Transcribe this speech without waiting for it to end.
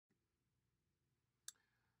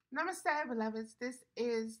Namaste, beloveds. This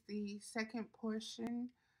is the second portion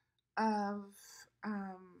of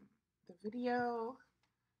the video.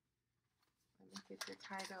 Let me get the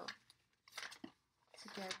title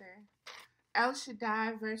together. El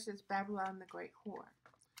Shaddai versus Babylon the Great Whore.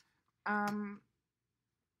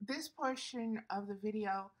 This portion of the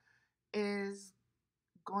video is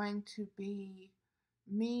going to be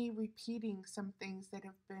me repeating some things that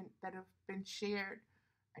have been shared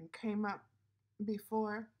and came up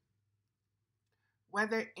before,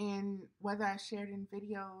 whether I shared in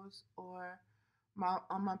videos or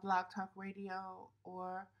on my Blog Talk Radio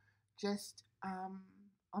or just on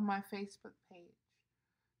my Facebook page.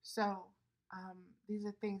 So these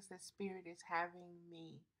are things that Spirit is having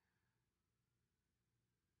me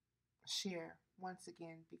share once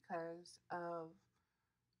again because of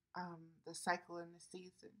the cycle and the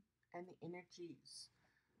season and the energies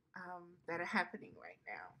that are happening right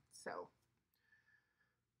now. So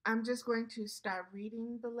I'm just going to start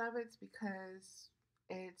reading, beloveds, because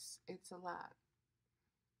it's a lot.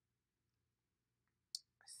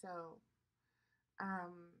 So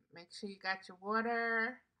make sure you got your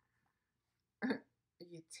water,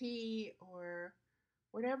 your tea, or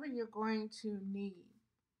whatever you're going to need.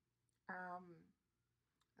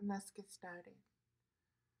 And let's get started.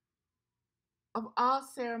 Of all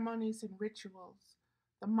ceremonies and rituals,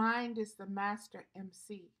 the mind is the master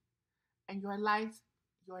MC, and your life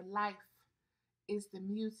is the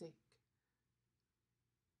music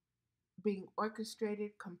being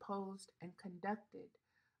orchestrated, composed, and conducted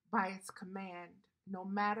by its command, no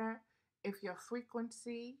matter if your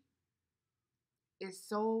frequency is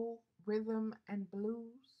soul, rhythm, and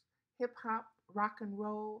blues, hip hop, rock and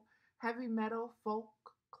roll, heavy metal, folk,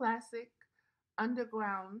 classic,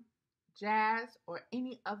 underground, jazz, or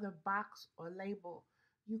any other box or label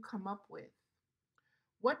you come up with.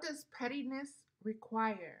 What does pettiness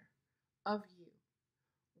require of you?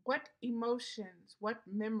 What emotions, what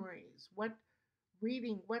memories, what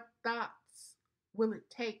reading, what thoughts will it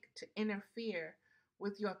take to interfere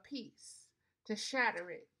with your peace, to shatter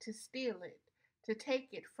it, to steal it, to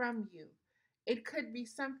take it from you? It could be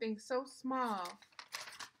something so small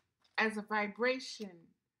as a vibration.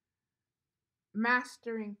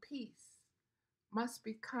 Mastering peace must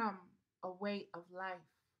become a way of life.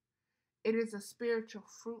 It is a spiritual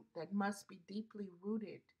fruit that must be deeply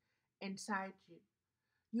rooted inside you.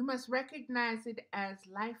 You must recognize it as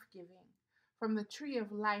life-giving from the tree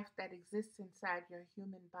of life that exists inside your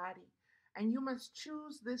human body. And you must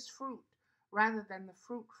choose this fruit rather than the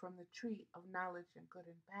fruit from the tree of knowledge and good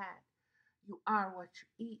and bad. You are what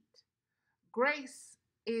you eat. Grace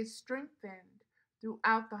is strengthened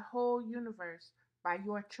throughout the whole universe by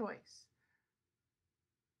your choice.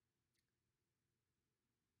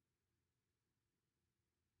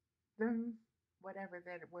 Then, whatever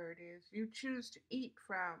that word is, you choose to eat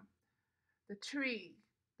from the tree.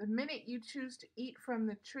 The minute you choose to eat from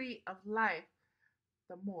the tree of life,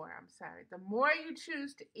 the more you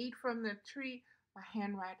choose to eat from the tree, my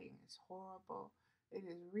handwriting is horrible. It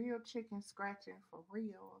is real chicken scratching for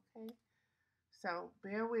real, okay? So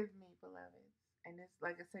bear with me, beloveds. And it's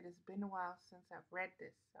like I said, it's been a while since I've read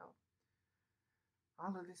this, so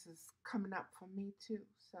all of this is coming up for me too.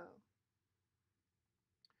 So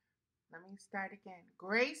let me start again.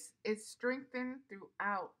 Grace is strengthened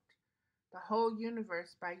throughout the whole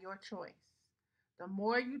universe by your choice. The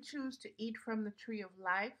more you choose to eat from the tree of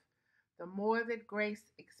life, the more that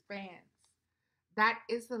grace expands. That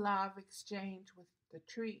is the law of exchange with the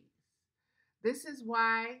trees. This is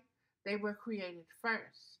why they were created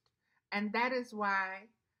first. And that is why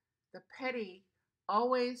the petty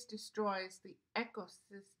always destroys the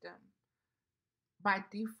ecosystem by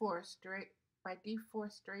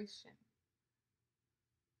deforestation.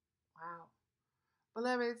 Wow.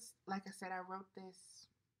 Beloveds, like I said, I wrote this.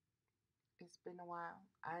 It's been a while.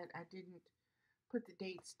 I didn't put the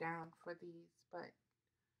dates down for these, but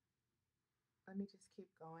let me just keep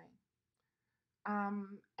going.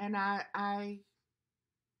 And I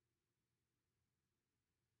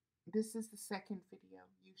this is the second video.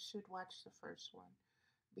 You should watch the first one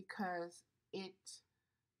because it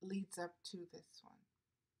leads up to this one.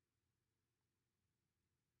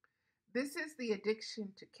 This is the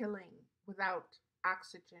addiction to killing without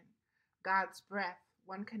oxygen, God's breath.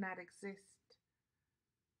 One cannot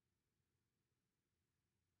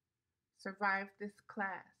survive this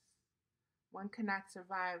class. One cannot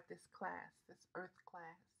survive this class, this earth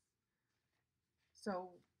class.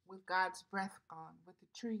 So with God's breath gone, with the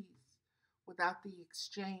trees, without the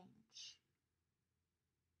exchange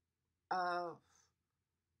of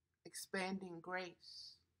expanding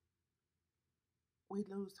grace, we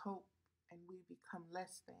lose hope and we become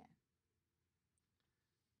less than.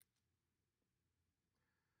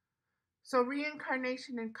 So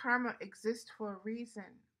reincarnation and karma exist for a reason,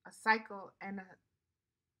 a cycle and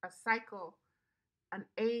a cycle, an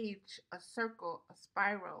age, a circle, a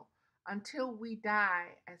spiral, until we die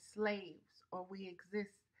as slaves or we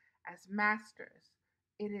exist as masters.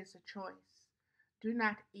 It is a choice. Do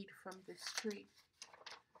not eat from this tree.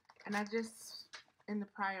 And I just, in the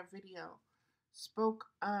prior video, spoke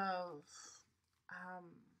of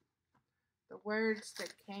the words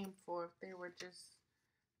that came forth. They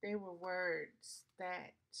were words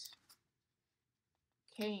that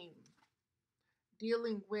came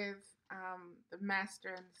dealing with the master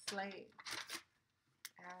and the slave.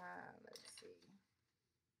 Let's see.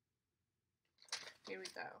 Here we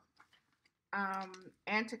go.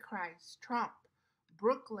 Antichrist, Trump,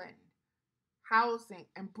 Brooklyn, housing.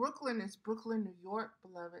 And Brooklyn is Brooklyn, New York,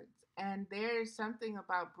 beloveds. And there is something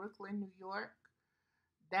about Brooklyn, New York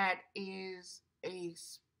that is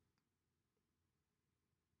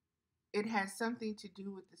it has something to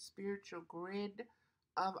do with the spiritual grid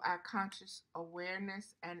of our conscious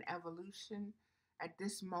awareness and evolution at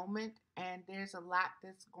this moment. And there's a lot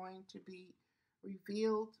that's going to be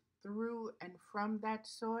revealed through and from that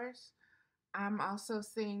source. I'm also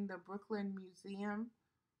seeing the Brooklyn Museum.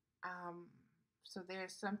 So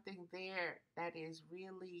there's something there that is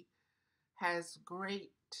really has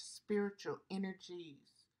great spiritual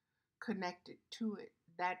energies connected to it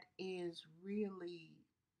that is really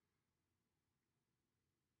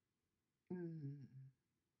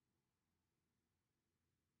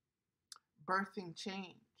birthing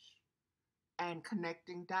change and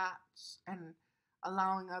connecting dots and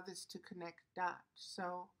allowing others to connect dots.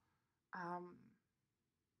 So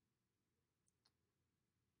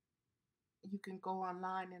you can go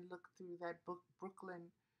online and look through that book,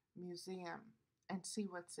 Brooklyn Museum, and see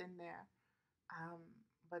what's in there.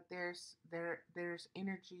 But there's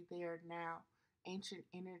energy there now, ancient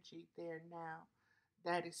energy there now,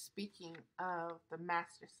 that is speaking of the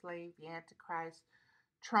master slave, the Antichrist,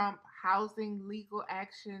 Trump, housing, legal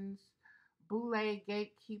actions, boule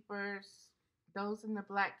gatekeepers, those in the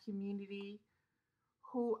Black community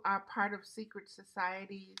who are part of secret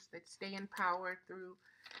societies that stay in power through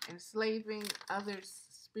enslaving others'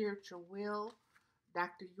 spiritual will.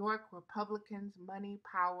 Dr. York, Republicans, money,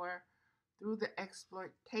 power, through the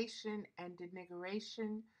exploitation and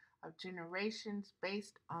denigration of generations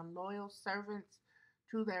based on loyal servants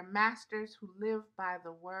to their masters who live by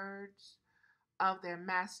the words of their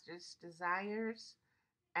masters' desires.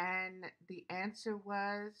 And the answer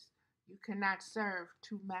was, you cannot serve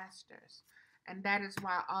two masters. And that is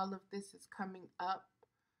why all of this is coming up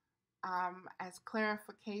as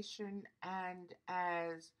clarification and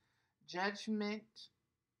as judgment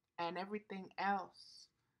and everything else,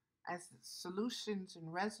 as solutions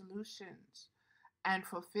and resolutions and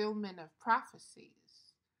fulfillment of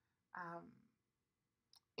prophecies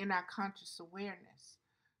in our conscious awareness.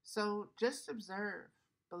 So just observe,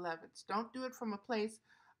 beloveds. Don't do it from a place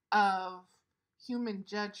of human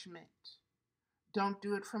judgment. Don't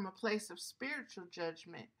do it from a place of spiritual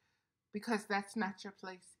judgment, because that's not your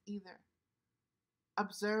place either.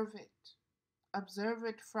 Observe it. Observe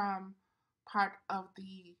it from part of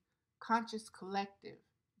the conscious collective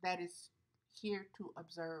that is here to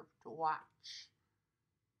observe, to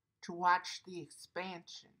watch the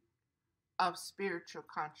expansion of spiritual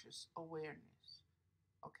conscious awareness.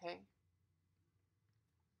 Okay?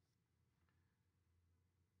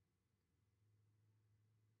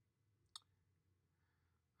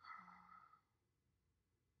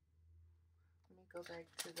 Let me go back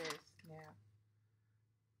to this now.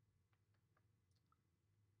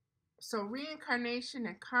 So reincarnation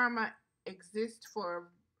and karma exist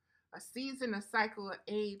for a season, a cycle, an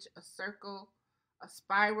age, a circle, a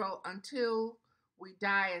spiral, until we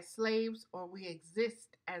die as slaves or we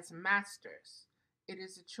exist as masters. It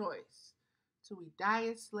is a choice. So we die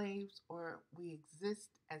as slaves or we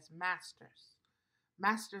exist as masters,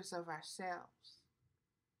 masters of ourselves.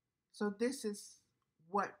 So this is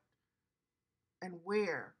what and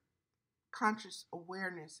where conscious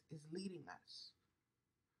awareness is leading us,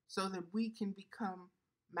 so that we can become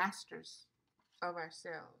masters of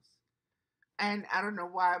ourselves. And I don't know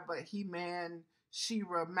why, but He-Man,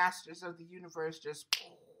 She-Ra, Masters of the Universe just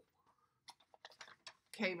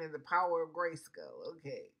came in the power of Grayskull.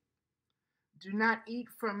 Okay. Do not eat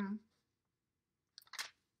from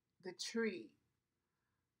the tree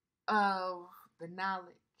of the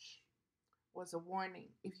knowledge was a warning.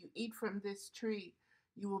 If you eat from this tree,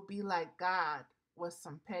 you will be like God, was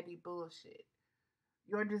some petty bullshit.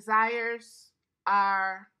 Your desires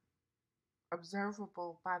are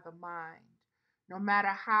observable by the mind, no matter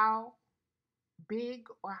how big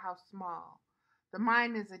or how small. The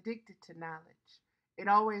mind is addicted to knowledge. It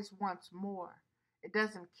always wants more. It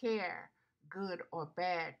doesn't care, good or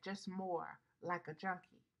bad, just more, like a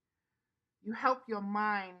junkie. You help your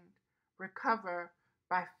mind recover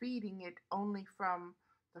by feeding it only from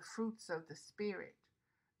the fruits of the Spirit.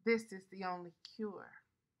 This is the only cure.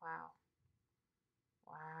 Wow.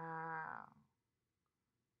 Wow.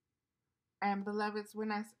 And beloveds,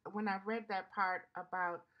 when I read that part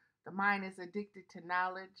about the mind is addicted to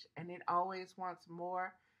knowledge and it always wants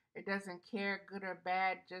more, it doesn't care good or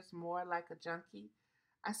bad, just more, like a junkie.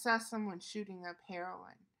 I saw someone shooting up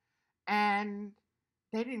heroin, and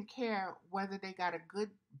they didn't care whether they got a good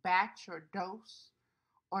batch or dose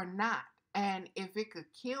or not. And if it could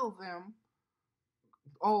kill them,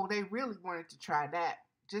 oh, they really wanted to try that.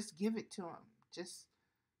 Just give it to them. Just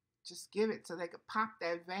give it so they could pop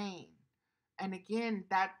that vein. And again,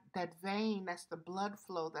 that vein, that's the blood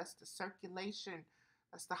flow, that's the circulation,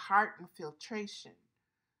 that's the heart infiltration.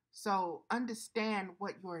 So understand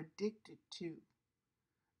what you're addicted to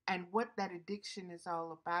and what that addiction is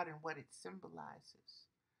all about and what it symbolizes.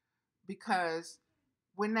 Because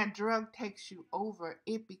when that drug takes you over,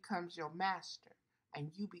 it becomes your master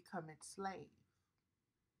and you become its slave.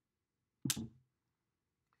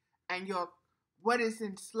 And what is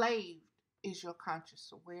enslaved is your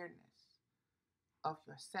conscious awareness of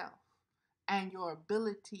yourself and your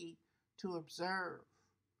ability to observe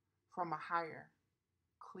from a higher,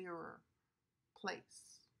 clearer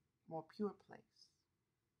place, more pure place.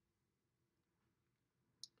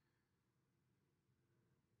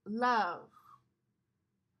 Love.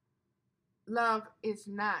 Love is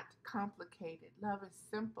not complicated. Love is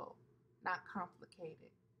simple, not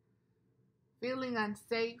complicated. Feeling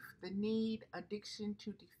unsafe, the need, addiction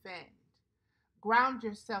to defend. Ground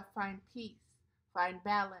yourself, find peace, find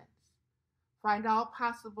balance, find all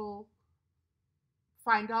possible,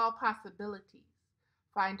 find all possibilities,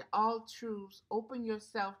 find all truths, open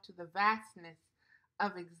yourself to the vastness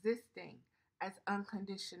of existing as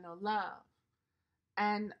unconditional love.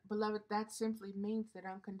 And beloved, that simply means that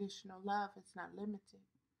unconditional love is not limited.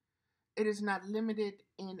 It is not limited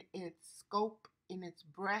in its scope, in its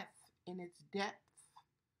breadth, in its depth.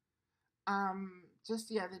 Just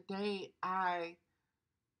the other day, I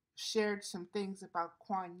shared some things about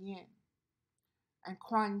Kuan Yin. And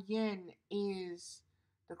Kuan Yin is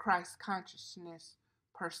the Christ consciousness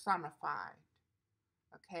personified.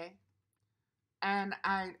 Okay? And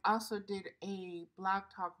I also did a blog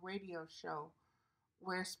talk radio show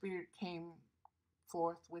where Spirit came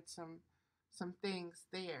forth with some things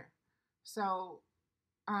there. So,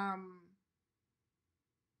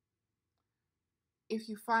 if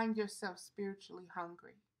you find yourself spiritually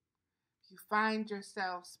hungry, if you find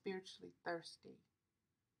yourself spiritually thirsty,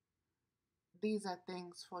 these are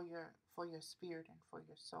things for your spirit and for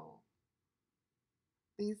your soul.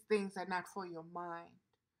 These things are not for your mind,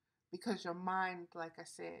 because your mind, like I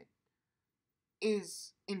said,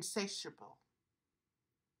 is insatiable.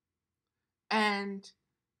 And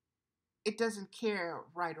it doesn't care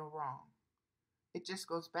right or wrong. It just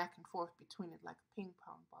goes back and forth between it like a ping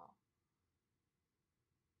pong ball.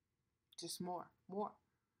 Just more, more,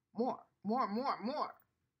 more, more, more, more.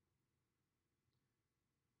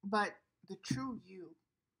 But the true you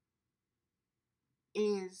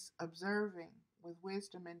is observing with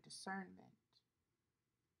wisdom and discernment.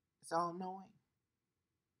 It's all knowing.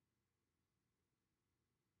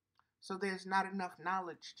 So there's not enough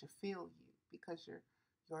knowledge to fill you because you're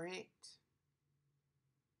it.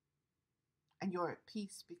 And you're at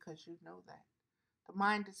peace because you know that. The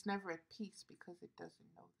mind is never at peace because it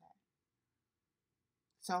doesn't know that.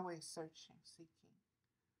 It's always searching, seeking,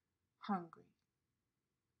 hungry,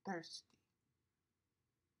 thirsty,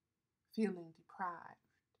 feeling deprived,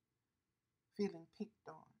 feeling picked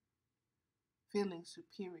on, feeling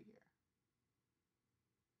superior,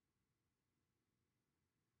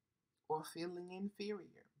 or feeling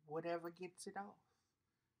inferior, whatever gets it off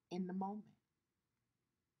in the moment.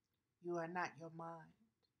 You are not your mind.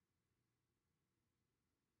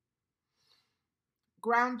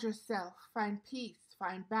 Ground yourself, find peace,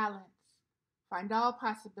 find balance, find all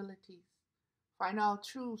possibilities, find all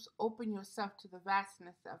truths, open yourself to the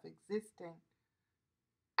vastness of existing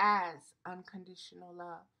as unconditional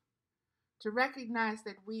love. To recognize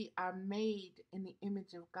that we are made in the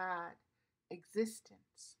image of God,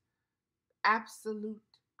 existence, absolute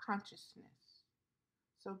consciousness.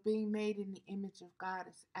 So being made in the image of God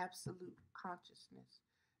is absolute consciousness.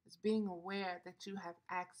 It's being aware that you have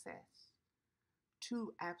access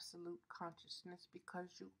to absolute consciousness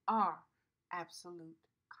because you are absolute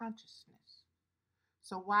consciousness.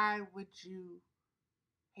 So why would you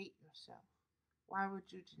hate yourself? Why would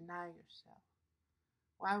you deny yourself?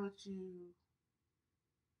 Why would you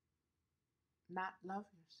not love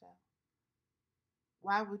yourself?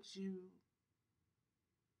 Why would you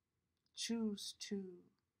choose to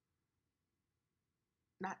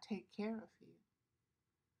not take care of you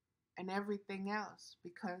and everything else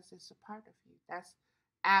because it's a part of you? That's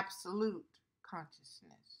absolute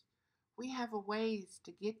consciousness. We have a ways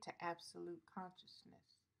to get to absolute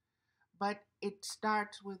consciousness, but it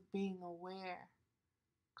starts with being aware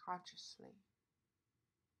consciously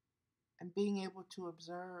and being able to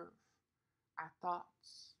observe our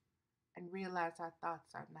thoughts and realize our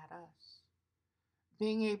thoughts are not us.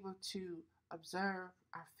 Being able to observe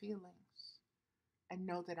our feelings and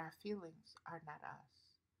know that our feelings are not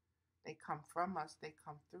us. They come from us, they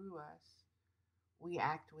come through us. We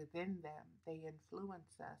act within them, they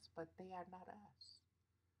influence us, but they are not us.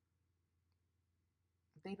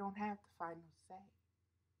 They don't have the final say.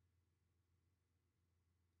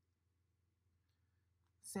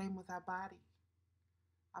 Same with our body.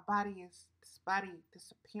 Our body is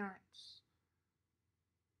this appearance,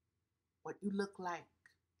 what you look like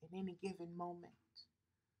in any given moment.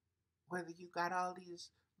 Whether you got all these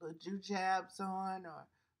little jujabs on, or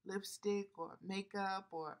lipstick, or makeup,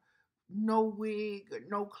 or no wig, or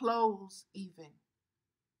no clothes even.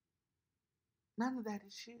 None of that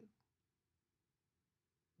is you.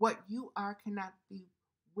 What you are cannot be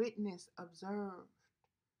witnessed, observed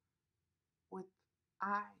with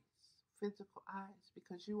eyes, physical eyes,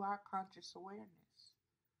 because you are conscious awareness.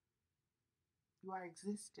 You are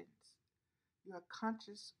existence. You are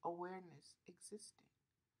conscious awareness existing.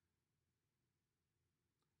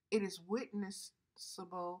 It is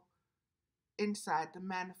witnessable inside the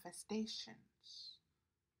manifestations.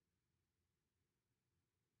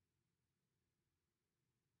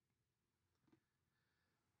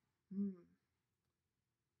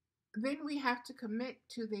 Then we have to commit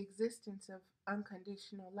to the existence of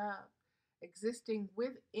unconditional love, existing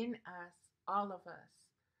within us, all of us,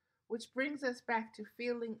 which brings us back to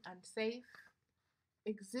feeling unsafe,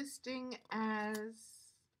 existing as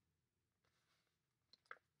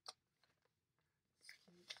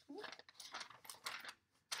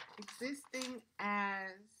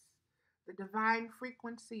the divine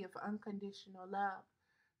frequency of unconditional love,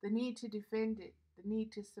 the need to defend it, the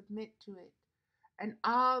need to submit to it, and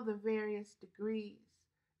all the various degrees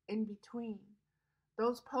in between.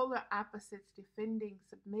 Those polar opposites defending,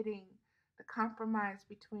 submitting, the compromise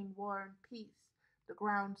between war and peace, the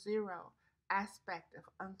ground zero aspect of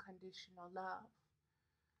unconditional love.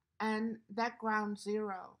 And that ground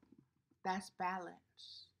zero, that's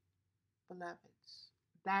balance, beloveds.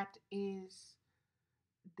 That is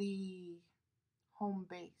the home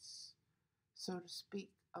base, so to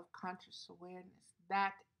speak, of conscious awareness.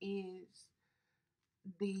 That is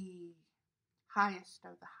the highest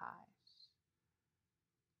of the highs.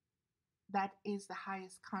 That is the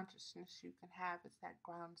highest consciousness you can have, is that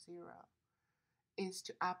ground zero, is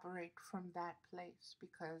to operate from that place,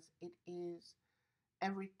 because it is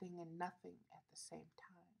everything and nothing at the same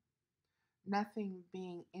time. Nothing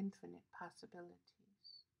being infinite possibilities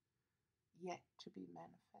yet to be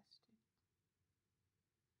manifested.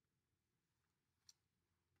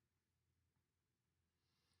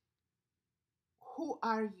 Who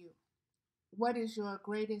are you? What is your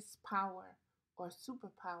greatest power or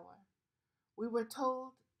superpower? We were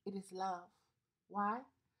told it is love. Why?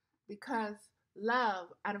 Because love,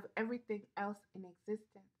 out of everything else in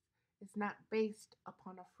existence, is not based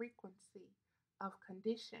upon a frequency of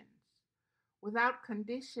conditions. Without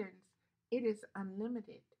conditions, it is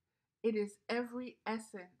unlimited. It is every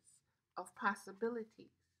essence of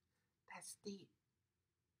possibilities. That's deep.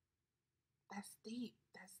 That's deep.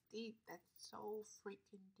 That's deep. That's so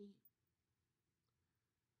freaking deep.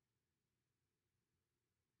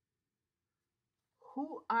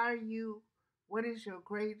 Who are you? What is your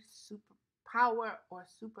greatest superpower or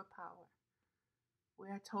superpower? We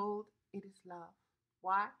are told it is love.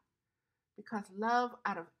 Why? Because love,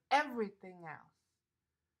 out of everything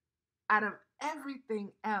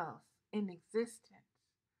else in existence,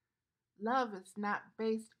 love is not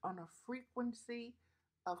based on a frequency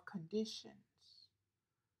of conditions.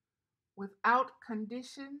 Without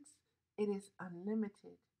conditions, it is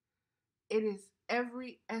unlimited. It is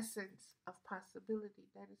every essence of possibility.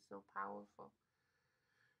 That is so powerful.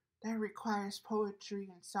 That requires poetry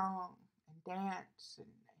and song and dance and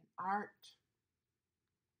art.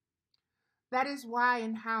 That is why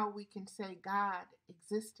and how we can say God,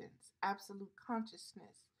 existence, absolute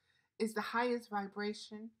consciousness, is the highest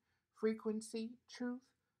vibration, frequency, truth,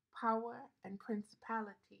 power, and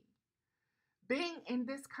principality. Being in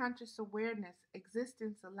this conscious awareness,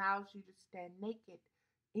 existence allows you to stand naked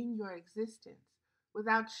in your existence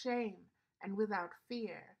without shame and without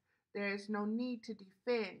fear. There is no need to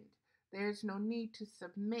defend. There is no need to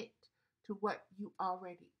submit to what you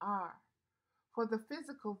already are. For the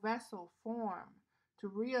physical vessel form to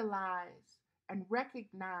realize and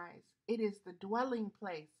recognize it is the dwelling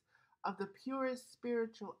place of the purest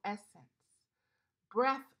spiritual essence,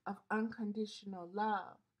 breath of unconditional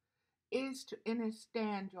love, is to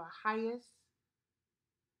understand your highest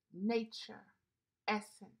nature,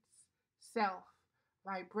 essence, self,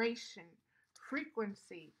 vibration,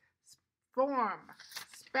 frequency, form,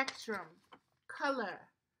 spectrum, color,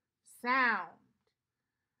 sound,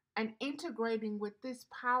 and integrating with this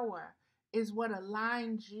power is what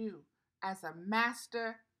aligns you as a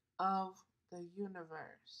master of the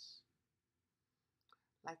universe.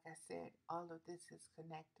 Like I said, all of this is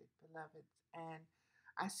connected, beloveds, and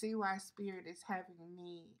I see why Spirit is having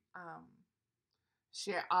me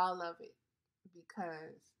share all of it,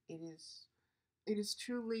 because it is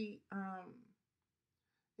truly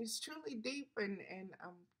it's truly deep, and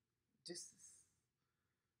just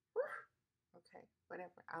okay,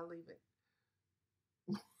 whatever, I'll leave it.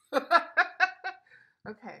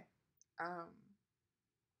 Okay. um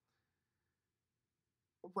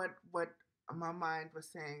what my mind was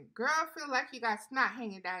saying, girl, I feel like you got snot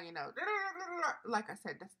hanging down your nose. Like I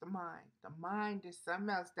said, that's the mind. The mind is something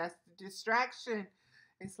else. That's the distraction.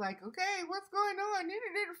 It's like, okay, what's going on? Need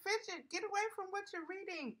a fidget. Get away from what you're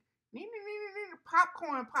reading. Need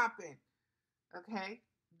popcorn popping. Okay?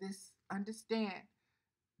 This, understand,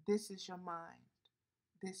 this is your mind.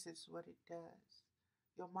 This is what it does.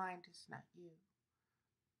 Your mind is not you.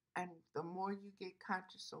 And the more you get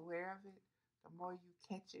conscious aware of it, the more you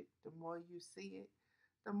catch it, the more you see it,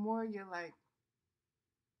 the more you're like,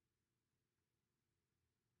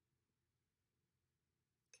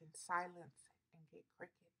 can silence it and get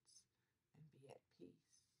crickets and be at peace.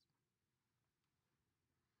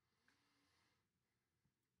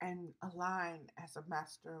 And align as a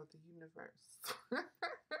master of the universe.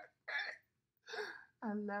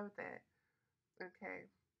 I love that. Okay.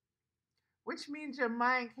 Which means your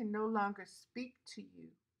mind can no longer speak to you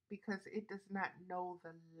because it does not know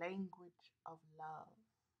the language of love.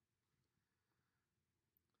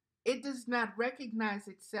 It does not recognize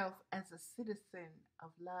itself as a citizen of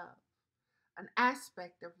love, an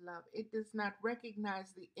aspect of love. It does not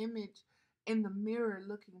recognize the image in the mirror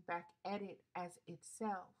looking back at it as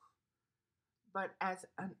itself, but as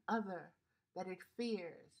an other that it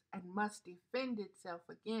fears and must defend itself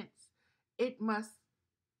against. It must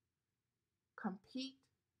compete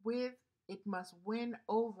with, it must win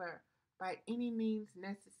over by any means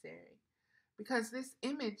necessary. Because this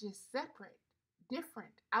image is separate,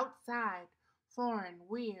 different, outside, foreign,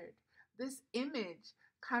 weird. This image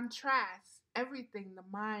contrasts everything the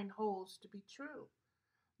mind holds to be true.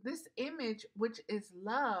 This image, which is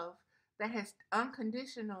love, that has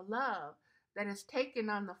unconditional love, that has taken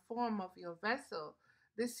on the form of your vessel,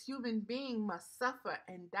 this human being must suffer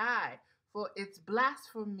and die for its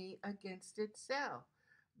blasphemy against itself.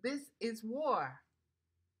 This is war.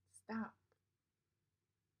 Stop.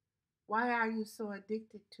 Why are you so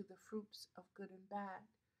addicted to the fruits of good and bad?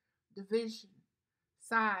 Division,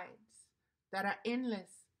 sides that are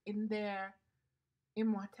endless in their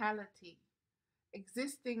immortality,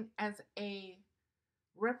 existing as a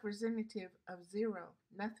representative of zero,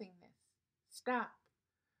 nothingness. Stop.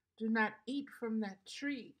 Do not eat from that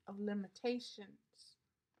tree of limitations,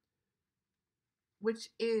 which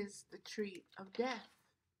is the tree of death.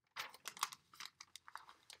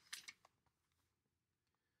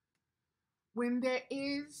 When there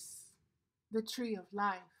is the tree of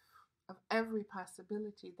life, of every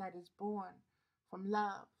possibility that is born from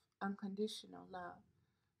love, unconditional love,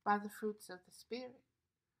 by the fruits of the Spirit.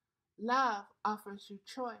 Love offers you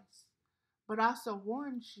choice, but also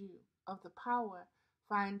warns you of the power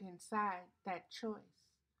found inside that choice.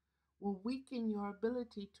 Will weaken your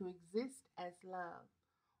ability to exist as love,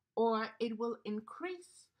 or it will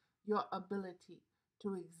increase your ability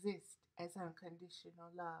to exist as unconditional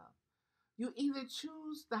love. You either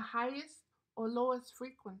choose the highest or lowest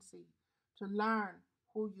frequency to learn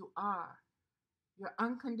who you are, your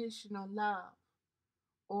unconditional love,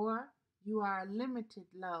 or you are a limited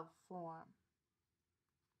love form.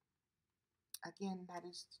 Again, that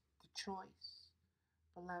is the choice,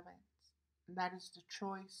 beloveds. And that is the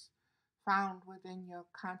choice found within your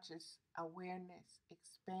conscious awareness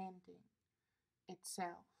expanding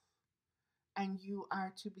itself. And you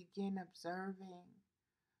are to begin observing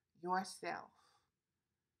yourself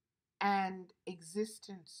and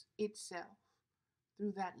existence itself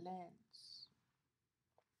through that lens.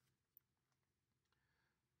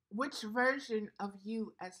 Which version of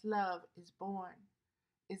you as love is born,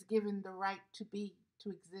 is given the right to be, to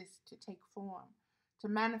exist, to take form, to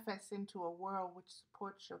manifest into a world which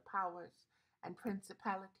supports your powers and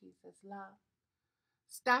principalities as love.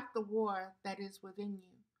 Stop the war that is within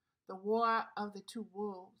you, the war of the two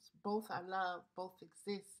wolves. Both are love, both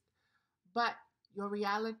exist, but your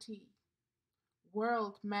reality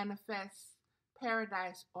world manifests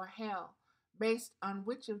paradise or hell based on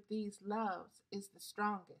which of these loves is the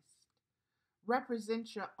strongest.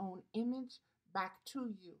 Represent your own image back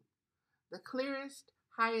to you, the clearest,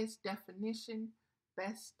 highest definition,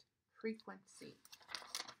 best frequency.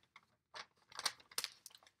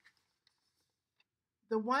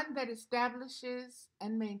 The one that establishes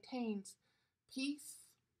and maintains peace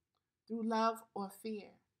through love or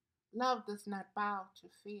fear. Love does not bow to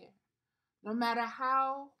fear. No matter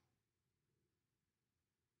how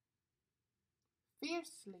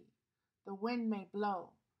fiercely the wind may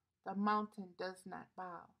blow, the mountain does not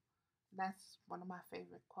bow. That's one of my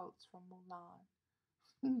favorite quotes from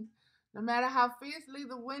Mulan. No matter how fiercely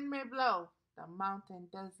the wind may blow, the mountain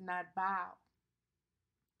does not bow.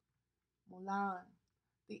 Mulan.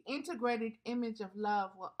 The integrated image of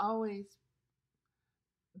love will always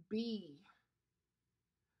be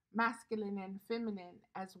masculine and feminine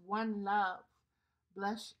as one love,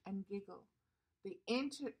 blush and giggle. The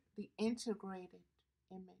integrated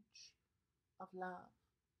image of love.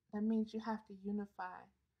 That means you have to unify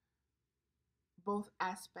both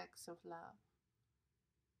aspects of love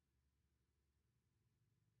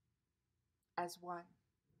as one.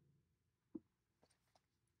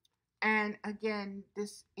 And again,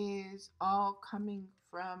 this is all coming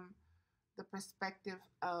from the perspective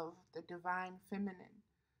of the divine feminine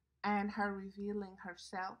and her revealing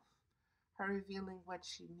herself, her revealing what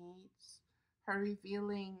she needs, her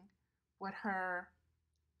revealing what her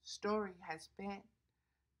story has been,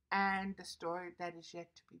 and the story that is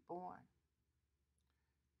yet to be born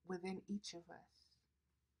within each of us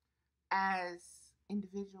as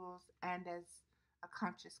individuals and as a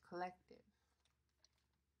conscious collective.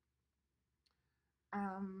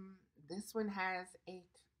 This one has a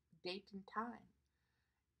date and time.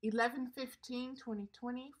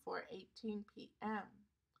 11/15/2020 4:18 p.m.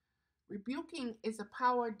 Rebuking is a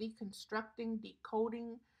power deconstructing,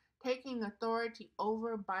 decoding, taking authority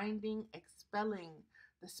over, binding, expelling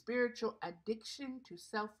the spiritual addiction to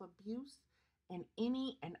self-abuse in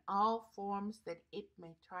any and all forms that it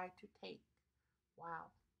may try to take.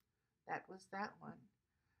 Wow, that was that one.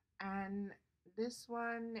 And this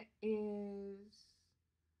one is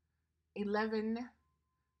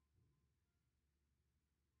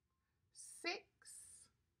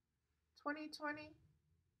 11/6/2020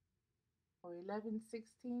 or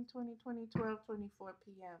 11/16/2020 12:24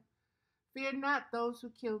 p.m. Fear not those who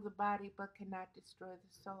kill the body but cannot destroy the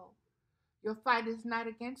soul. Your fight is not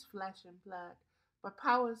against flesh and blood, but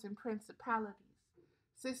powers and principalities.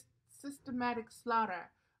 Systematic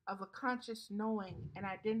slaughter of a conscious knowing and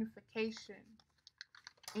identification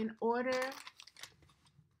in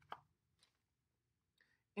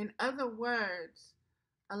other words,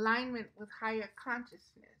 alignment with higher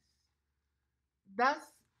consciousness.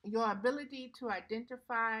 Thus, your ability to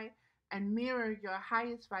identify and mirror your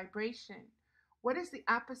highest vibration. What is the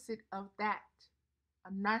opposite of that?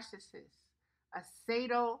 A narcissist, a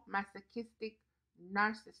sadomasochistic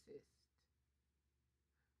narcissist.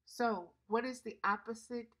 So, what is the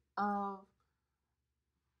opposite of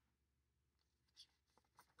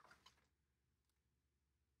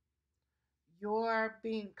your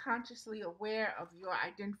being consciously aware of your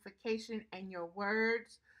identification and your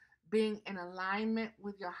words being in alignment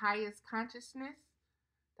with your highest consciousness?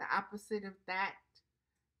 The opposite of that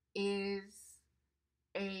is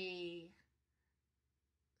a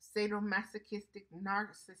sadomasochistic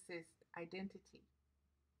narcissist identity.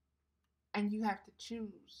 And you have to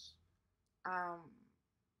choose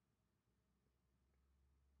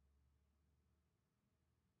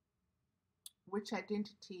which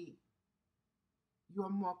identity you're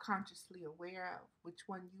more consciously aware of, which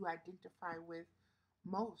one you identify with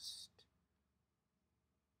most,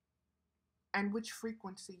 and which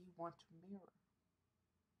frequency you want to mirror.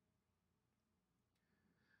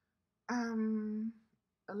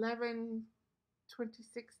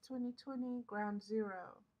 11/26/2020, ground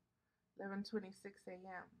zero, 11:26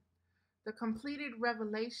 a.m. The completed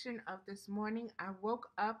revelation of this morning, I woke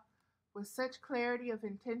up with such clarity of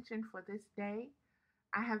intention for this day.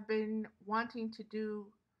 I have been wanting to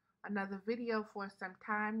do another video for some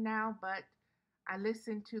time now, but I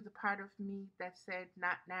listened to the part of me that said,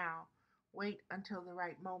 not now, wait until the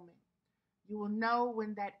right moment. You will know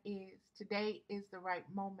when that is. Today is the right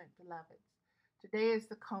moment, beloveds. Today is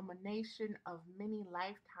the culmination of many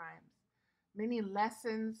lifetimes, many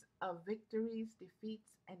lessons of victories,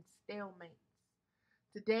 defeats, and stalemates.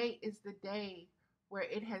 Today is the day where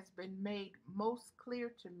it has been made most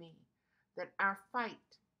clear to me that our fight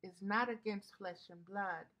is not against flesh and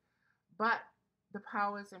blood, but the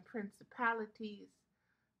powers and principalities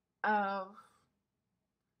of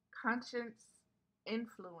conscience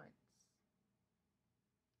influence.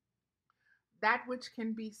 That which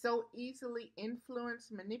can be so easily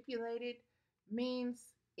influenced, manipulated, means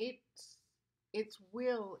its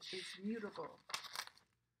will is mutable.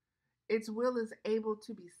 Its will is able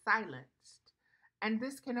to be silenced. And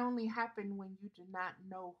this can only happen when you do not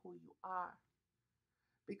know who you are,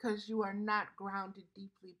 because you are not grounded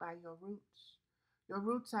deeply by your roots. Your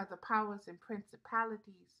roots are the powers and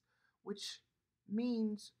principalities, which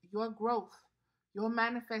means your growth, your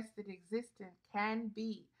manifested existence can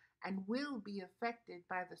be and will be affected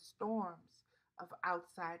by the storms of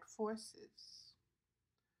outside forces.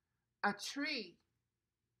 A tree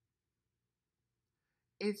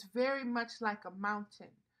is very much like a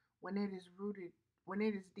mountain when it is rooted, when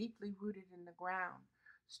it is deeply rooted in the ground.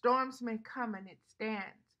 Storms may come and it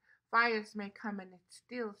stands. Fires may come and it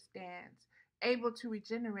still stands, able to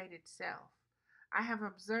regenerate itself. I have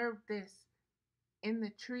observed this in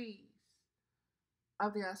the trees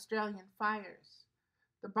of the Australian fires.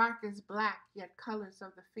 The bark is black, yet colors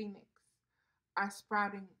of the phoenix are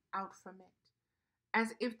sprouting out from it,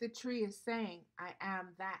 as if the tree is saying, I am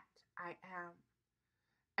that I am.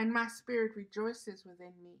 And my spirit rejoices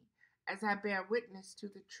within me as I bear witness to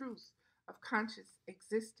the truth of conscious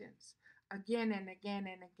existence again and again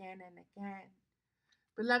and again and again.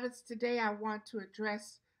 Beloveds, today I want to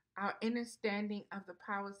address our understanding of the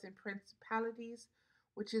powers and principalities,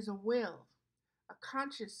 which is a will, a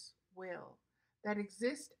conscious will that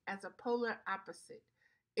exists as a polar opposite.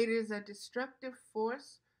 It is a destructive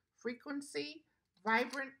force, frequency,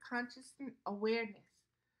 vibrant conscious awareness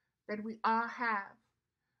that we all have.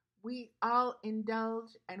 We all indulge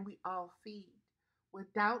and we all feed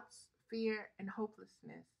with doubts, fear, and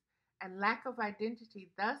hopelessness, and lack of identity,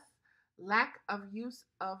 thus, lack of use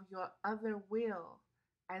of your other will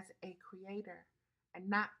as a creator and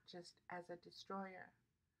not just as a destroyer.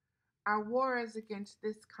 Our war is against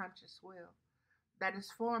this conscious will that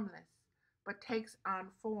is formless but takes on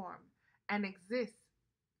form and exists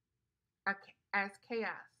as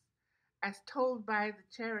chaos. As told by the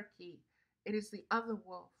Cherokee, it is the other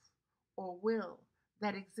wolf or will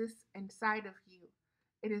that exists inside of you.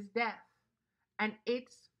 It is death, and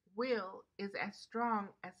its will is as strong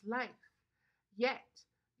as life. Yet,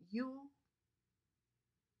 your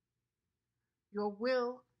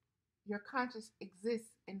will, your conscience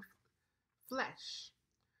exists in flesh,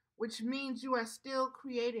 which means you are still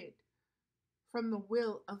created from the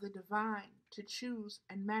will of the divine to choose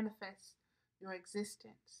and manifest your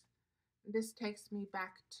existence. And this takes me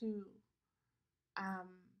back to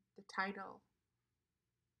the title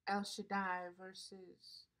El Shaddai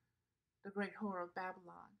versus the Great Whore of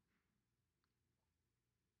Babylon,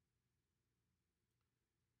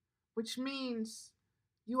 which means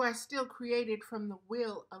you are still created from the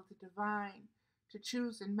will of the divine to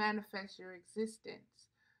choose and manifest your existence,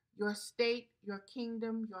 your state, your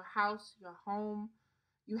kingdom, your house, your home.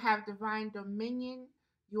 You have divine dominion.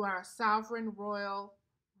 You are a sovereign royal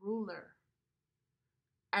ruler.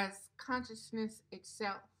 As consciousness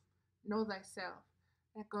itself, know thyself.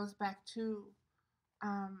 That goes back to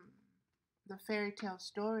the fairy tale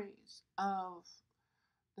stories of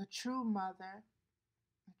the true mother,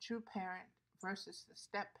 the true parent versus the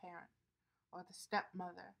step parent or the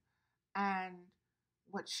stepmother. And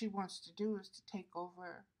what she wants to do is to take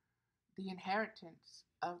over the inheritance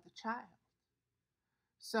of the child.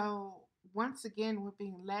 So once again, we're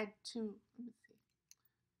being led to, let me see,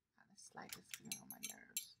 this light is getting on my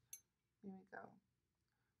nerves. Here we go.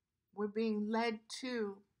 We're being led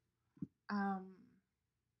to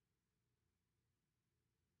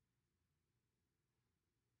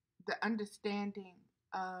the understanding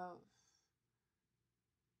of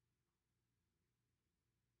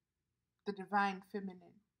the divine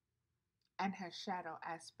feminine and her shadow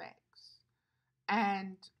aspects.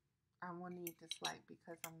 And I will need this light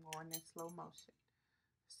because I'm going in slow motion.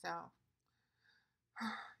 So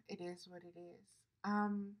it is what it is.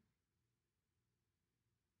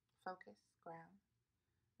 Focus, ground.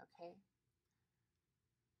 Okay.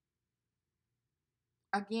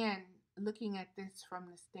 Again, looking at this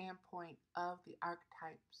from the standpoint of the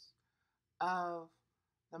archetypes of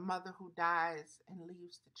the mother who dies and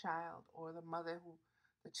leaves the child, or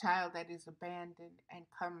the child that is abandoned and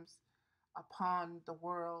comes upon the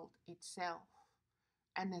world itself.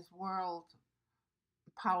 And this world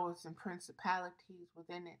powers and principalities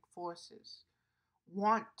within it, forces,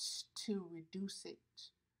 want to reduce it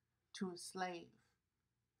to a slave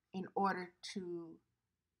in order to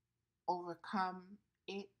overcome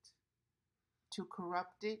it, to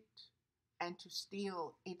corrupt it, and to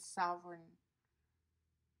steal its sovereign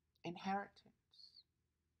inheritance.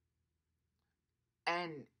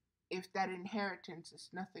 And if that inheritance is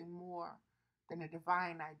nothing more than a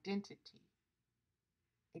divine identity,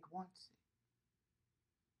 it wants it.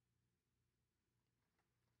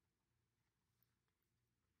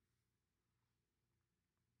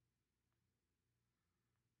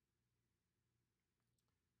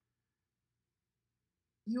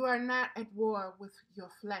 You are not at war with your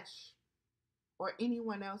flesh or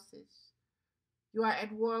anyone else's. You are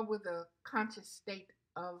at war with a conscious state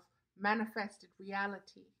of manifested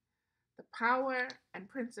reality, the power and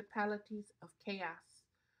principalities of chaos,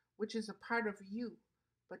 which is a part of you,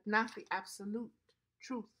 but not the absolute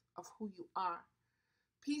truth of who you are.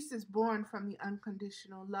 Peace is born from the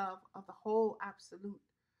unconditional love of the whole absolute,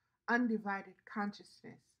 undivided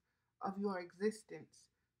consciousness of your existence,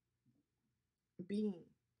 being,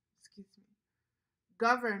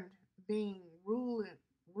 governed being, ruled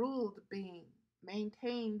being,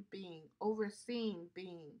 maintained being, overseen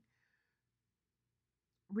being,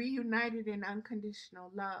 reunited in unconditional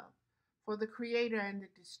love for the creator and the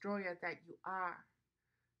destroyer that you are.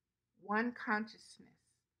 One consciousness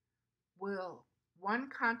will, one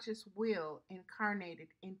conscious will incarnated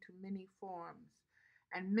into many forms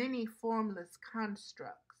and many formless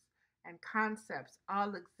constructs and concepts,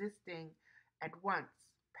 all existing at once,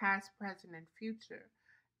 past, present, and future,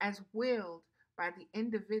 as willed by the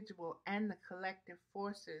individual and the collective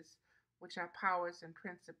forces, which are powers and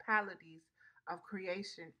principalities of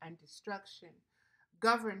creation and destruction,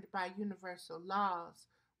 governed by universal laws,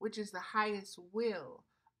 which is the highest will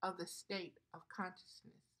of the state of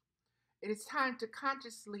consciousness. It is time to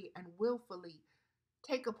consciously and willfully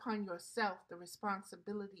take upon yourself the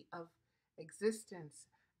responsibility of existence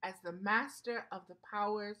as the master of the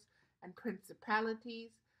powers and principalities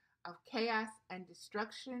of chaos and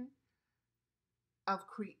destruction, of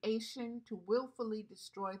creation, to willfully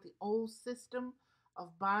destroy the old system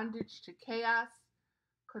of bondage to chaos,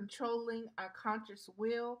 controlling our conscious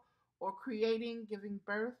will, or creating, giving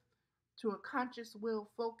birth to a conscious will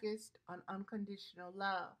focused on unconditional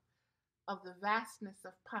love, of the vastness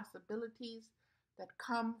of possibilities that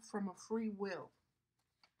come from a free will.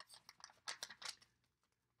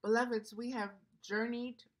 Beloveds, we have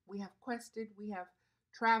journeyed, we have quested, we have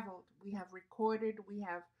traveled, we have recorded, we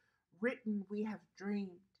have written, we have dreamed.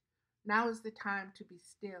 Now is the time to be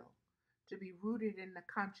still, to be rooted in the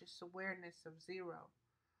conscious awareness of zero,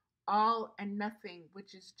 all and nothing,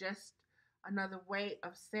 which is just another way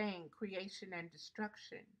of saying creation and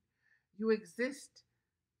destruction. You exist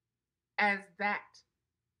as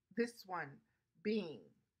this one being,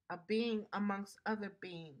 a being amongst other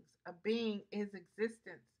beings. A being is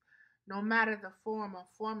existence, no matter the form or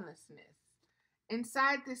formlessness.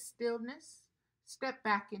 Inside this stillness, step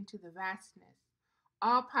back into the vastness,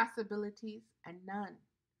 all possibilities and none.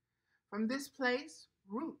 From this place,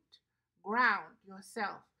 root, ground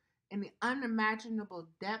yourself in the unimaginable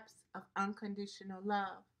depths of unconditional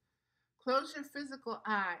love. Close your physical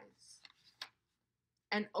eyes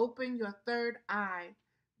and open your third eye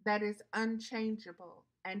that is unchangeable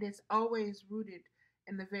and is always rooted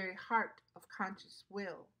in the very heart of conscious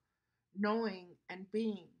will, knowing and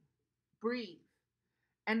being. Breathe.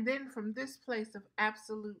 And then from this place of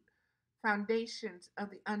absolute foundations of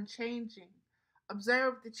the unchanging,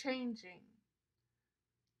 observe the changing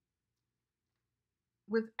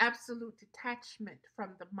with absolute detachment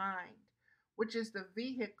from the mind, which is the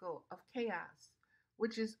vehicle of chaos,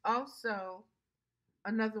 which is also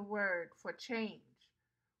another word for change,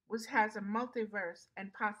 which has a multiverse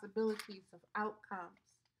and possibilities of outcomes.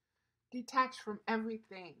 Detach from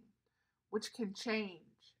everything which can change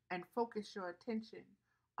and focus your attention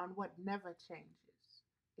on what never changes: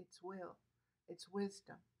 its will, its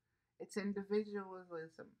wisdom, its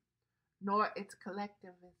individualism, nor its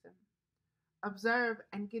collectivism. Observe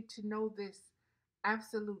and get to know this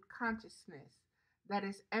absolute consciousness that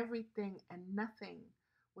is everything and nothing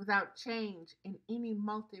without change in any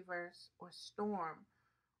multiverse or storm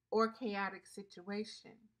or chaotic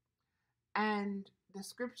situation. And the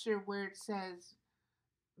scripture where it says,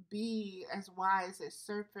 be as wise as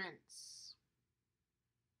serpents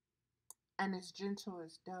and as gentle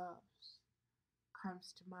as doves,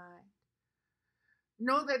 comes to mind.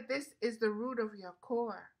 Know that this is the root of your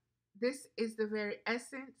core. This is the very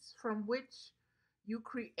essence from which you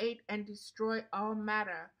create and destroy all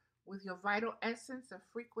matter with your vital essence of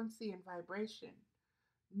frequency and vibration.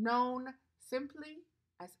 known simply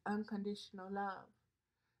as unconditional love.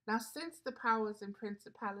 Now, since the powers and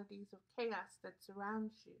principalities of chaos that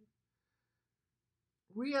surround you,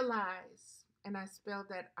 realize, and I spelled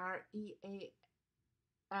that REAL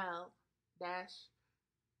dash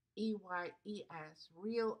EYES,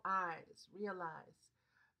 real eyes, realize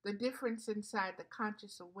the difference inside the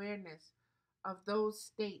conscious awareness of those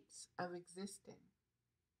states of existence.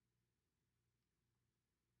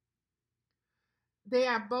 They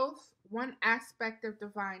are both one aspect of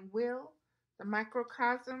divine will, the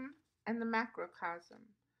microcosm and the macrocosm,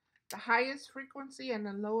 the highest frequency and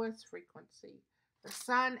the lowest frequency, the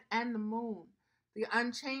sun and the moon, the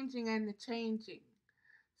unchanging and the changing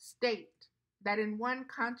state, that in one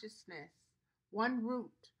consciousness, one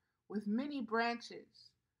root, with many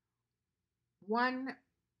branches, one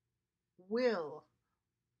will,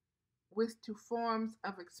 with two forms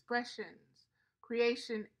of expressions,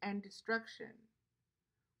 creation and destruction,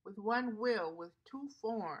 with one will, with two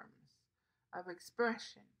forms of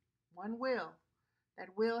expression, one will. That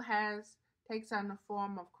will takes on the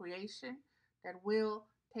form of creation, that will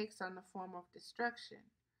takes on the form of destruction.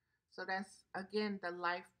 So that's again the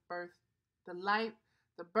life, birth, the life,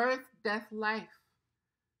 the birth, death, life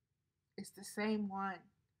is the same one.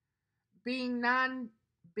 Being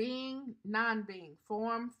non-being,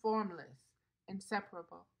 form, formless,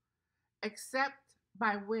 inseparable, except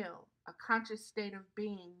by will, a conscious state of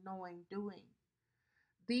being, knowing, doing.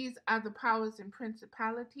 These are the powers and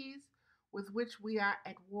principalities with which we are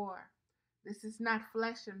at war. This is not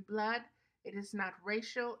flesh and blood. It is not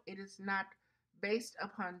racial. It is not based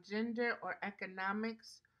upon gender or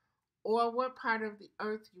economics or what part of the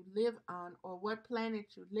earth you live on or what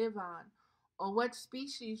planet you live on or what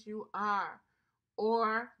species you are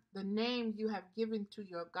or the name you have given to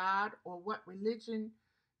your God or what religion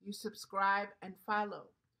you subscribe and follow.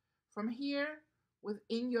 From here,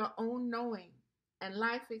 within your own knowing and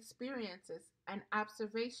life experiences and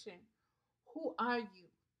observation, who are you?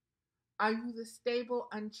 Are you the stable,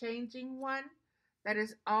 unchanging one that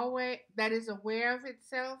is aware of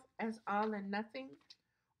itself as all and nothing?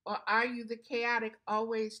 Or are you the chaotic,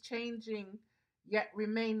 always changing, yet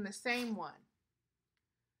remain the same one?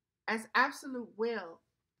 As absolute will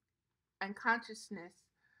and consciousness,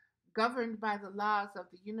 governed by the laws of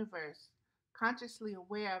the universe, consciously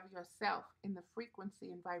aware of yourself in the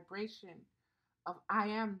frequency and vibration of I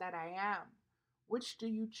am that I am, which do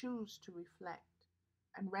you choose to reflect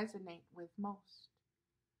and resonate with most?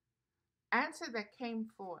 Answer that came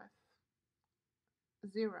forth: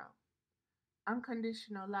 0.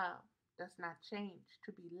 Unconditional love does not change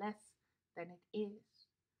to be less than it is.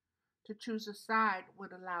 To choose a side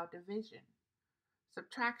would allow division,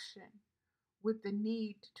 subtraction, with the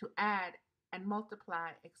need to add and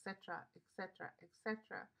multiply, etc., etc.,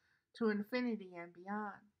 etc., to infinity and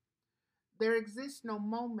beyond. There exists no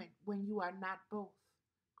moment when you are not both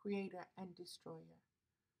creator and destroyer.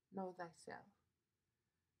 Know thyself.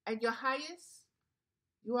 At your highest,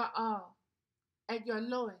 you are all. At your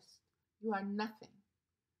lowest, you are nothing.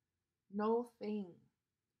 No thing.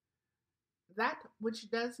 That which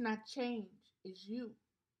does not change is you,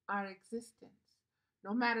 our existence,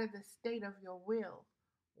 no matter the state of your will,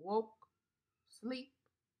 woke, sleep,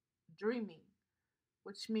 dreaming,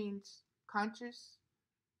 which means conscious,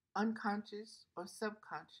 unconscious, or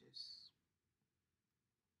subconscious.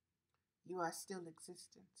 You are still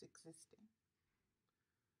existence existing.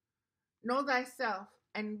 Know thyself,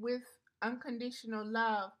 and with unconditional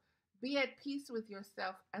love, be at peace with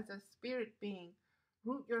yourself as a spirit being.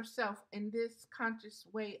 Root yourself in this conscious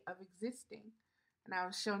way of existing. And I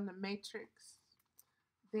was shown the matrix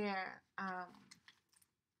there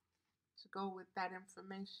to go with that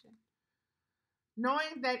information.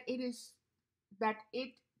 Knowing that it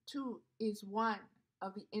too is one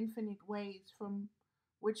of the infinite ways from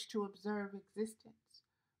which to observe existence.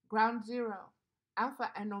 Ground zero,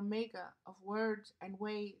 alpha and omega of words and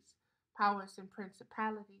ways, powers and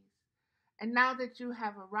principalities. And now that you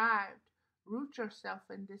have arrived, root yourself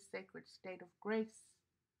in this sacred state of grace.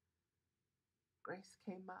 Grace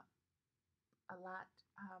came up a lot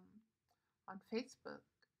on Facebook,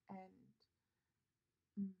 and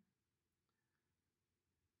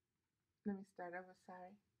let me start over,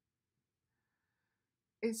 sorry.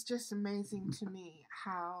 It's just amazing to me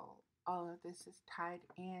how all of this is tied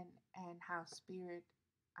in and how spirit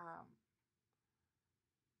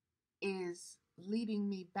is leading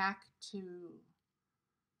me back to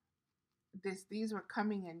this. These were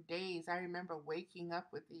coming in days. I remember waking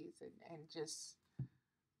up with these and just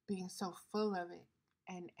being so full of it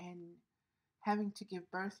and having to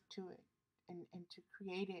give birth to it and to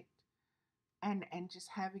create it and just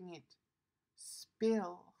having it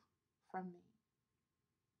spill from me.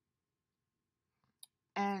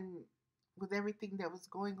 And with everything that was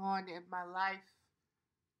going on in my life,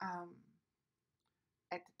 um,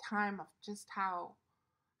 at the time, of just how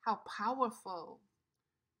powerful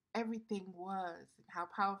everything was and how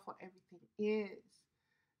powerful everything is,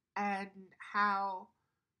 and how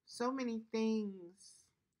so many things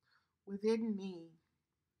within me,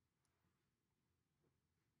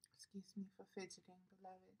 excuse me for fidgeting,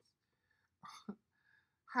 beloveds,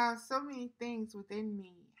 how so many things within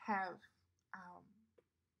me have um,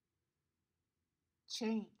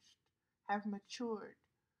 changed, have matured,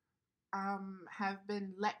 have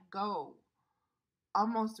been let go,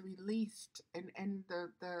 almost released, and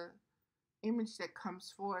the image that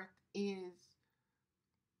comes forth is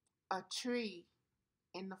a tree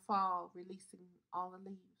in the fall releasing all the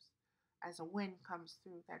leaves as a wind comes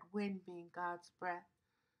through, that wind being God's breath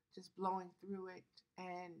just blowing through it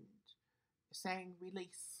and saying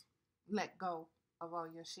release, let go of all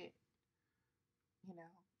your shit, you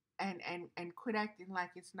know, and quit acting like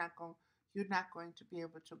you're not going to be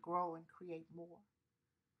able to grow and create more,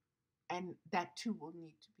 and that too will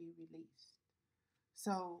need to be released.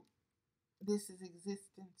 So this is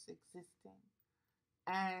existence existing,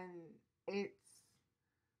 and it's,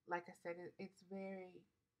 like I said, it's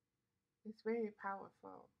very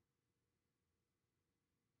powerful.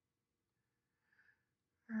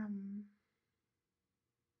 Um,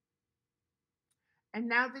 and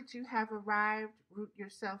now that you have arrived, root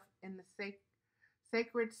yourself in the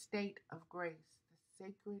sacred state of grace. The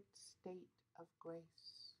sacred state of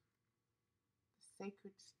grace. The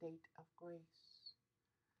sacred state of grace.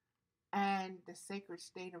 And the sacred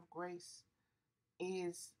state of grace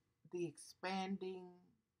is the expanding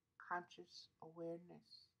conscious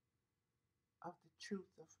awareness of the truth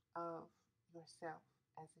of yourself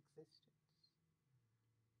as existence.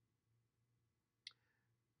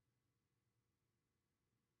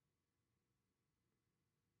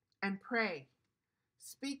 And pray.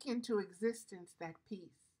 Speak into existence that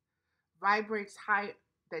peace vibrates high,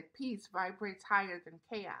 that peace vibrates higher than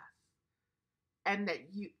chaos, and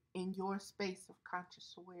that you, in your space of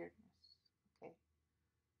conscious awareness. Okay.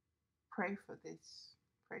 Pray for this.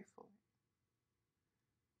 Pray for it.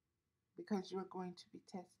 Because you are going to be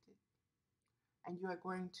tested, and you are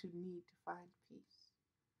going to need to find peace,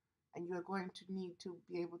 and you are going to need to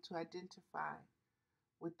be able to identify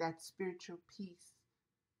with that spiritual peace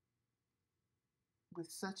with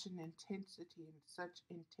such an intensity and such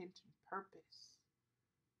intent and purpose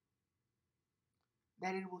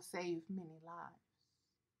that it will save many lives.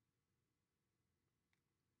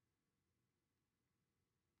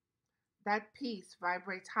 That peace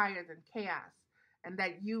vibrates higher than chaos, and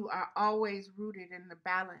that you are always rooted in the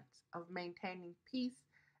balance of maintaining peace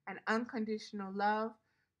and unconditional love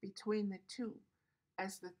between the two,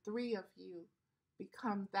 as the three of you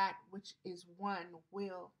become that which is one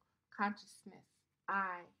will, consciousness,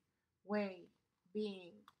 I, way,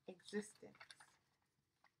 being, existence.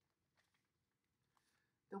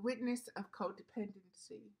 The witness of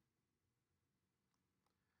codependency.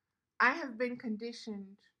 I have been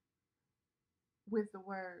conditioned with the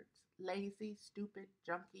words lazy, stupid,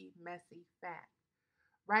 junky, messy, fat.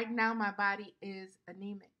 Right now, my body is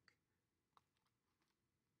anemic.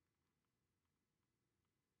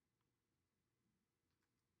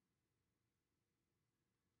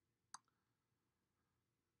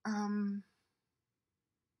 Um,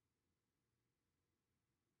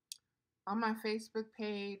 on my Facebook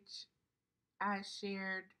page, I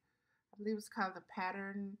shared, I believe it's called the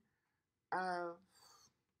pattern of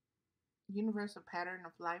universal pattern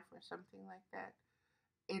of life or something like that.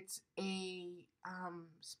 It's a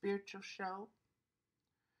spiritual show,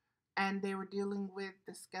 and they were dealing with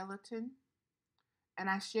the skeleton, and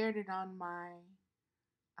I shared it on my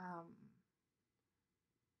um,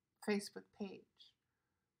 Facebook page.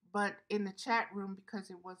 But in the chat room, because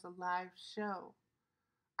it was a live show,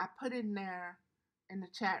 I put in there in the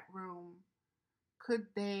chat room, could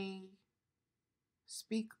they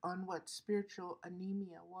speak on what spiritual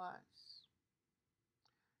anemia was?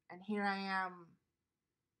 And here I am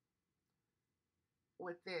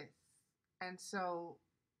with this. And so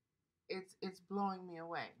it's blowing me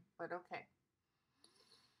away. But okay.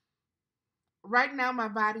 Right now my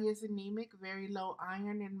body is anemic, very low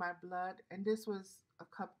iron in my blood, and this was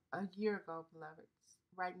a year ago, beloveds.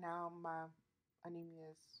 Right now my anemia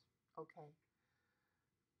is okay.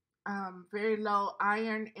 Very low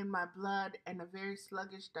iron in my blood and a very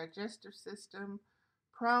sluggish digestive system,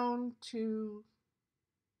 prone to,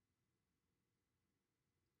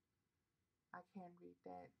 I can't read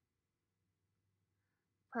that,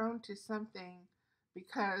 prone to something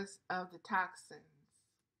because of the toxins.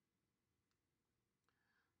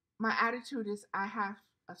 My attitude is I have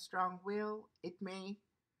a strong will. It may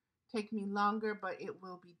take me longer, but it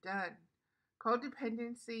will be done.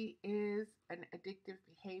 Codependency is an addictive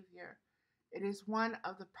behavior. It is one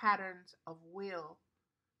of the patterns of will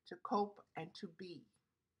to cope and to be.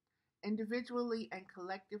 Individually and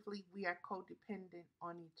collectively, we are codependent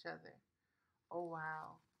on each other. Oh,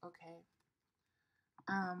 wow. Okay.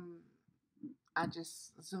 Um, I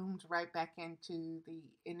just zoomed right back into the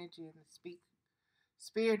energy and the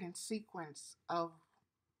spirit and sequence of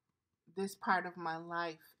this part of my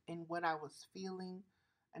life and what I was feeling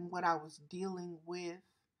and what I was dealing with,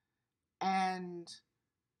 and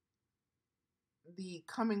the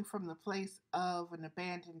coming from the place of an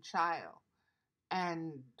abandoned child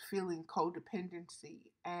and feeling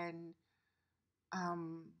codependency and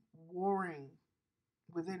um, warring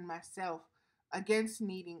within myself against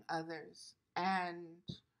needing others and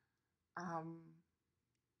um,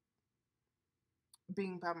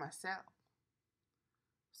 being by myself.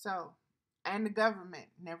 So, and the government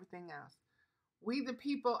and everything else. We, the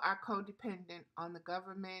people, are codependent on the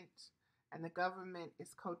government, and the government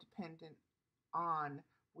is codependent on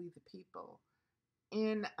we, the people.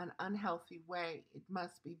 In an unhealthy way, it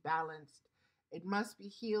must be balanced. It must be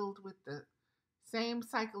healed with the same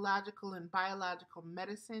psychological and biological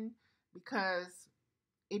medicine because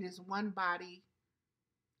it is one body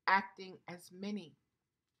acting as many.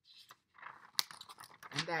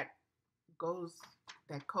 And goes,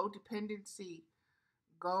 that codependency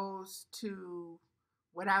goes to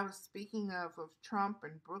what I was speaking of Trump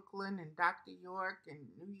and Brooklyn and Dr. York and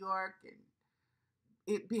New York and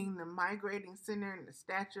it being the migrating center and the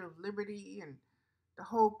Statue of Liberty and the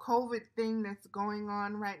whole COVID thing that's going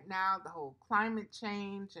on right now, the whole climate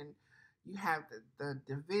change, and you have the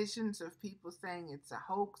divisions of people saying it's a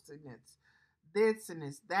hoax and it's this and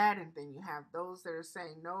it's that, and then you have those that are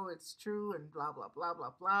saying no, it's true, and blah, blah, blah,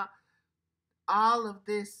 blah, blah. All of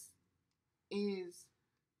this is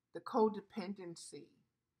the codependency,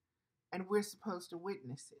 and we're supposed to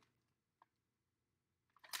witness it.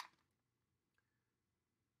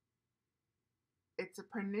 It's a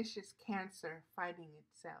pernicious cancer fighting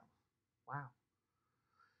itself. Wow.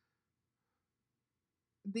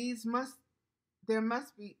 These must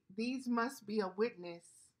be a witness.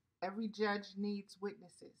 Every judge needs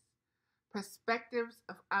witnesses. Perspectives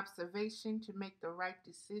of observation to make the right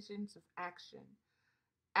decisions of action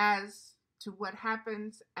as to what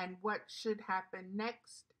happens and what should happen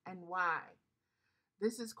next and why.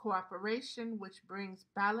 This is cooperation, which brings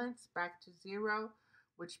balance back to zero,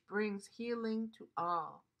 which brings healing to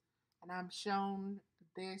all. And I'm shown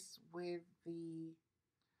this with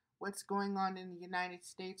what's going on in the United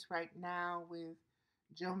States right now with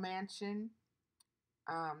Joe Manchin,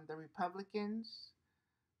 the Republicans,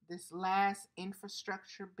 this last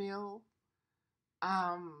infrastructure bill,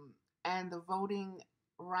 and the voting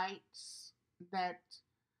rights that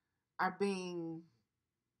are being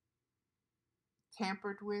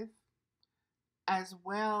tampered with, as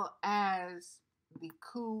well as the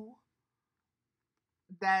coup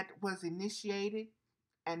that was initiated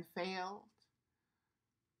and failed,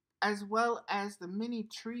 as well as the many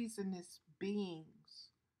treasonous beings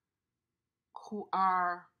who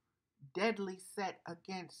are deadly set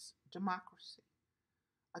against democracy,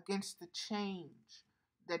 against the change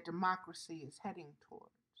that democracy is heading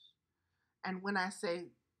towards. And when I say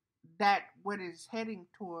that what it's heading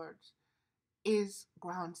towards is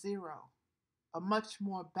ground zero, a much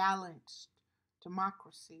more balanced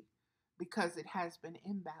democracy because it has been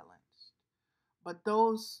imbalanced. But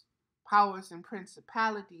those powers and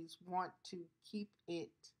principalities want to keep it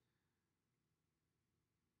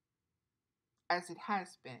as it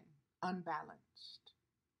has been, unbalanced,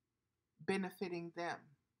 benefiting them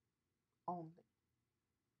only.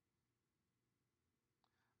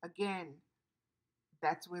 Again,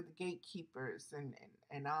 that's where the gatekeepers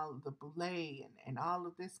and all of the boule and all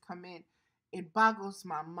of this come in. It boggles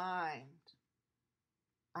my mind.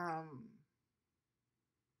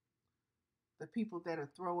 The people that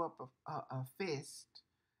throw up a fist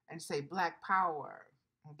and say Black Power,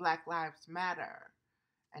 Black Lives Matter,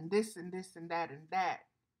 and this and this and that and that,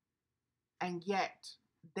 and yet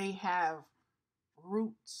they have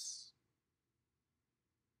roots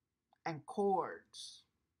and cords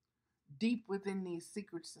deep within these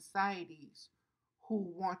secret societies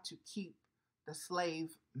who want to keep the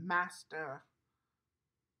slave master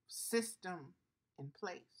system in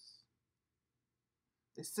place,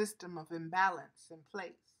 the system of imbalance in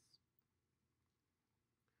place,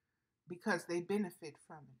 because they benefit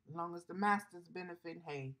from it. As long as the masters benefit,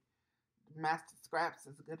 hey, the master scraps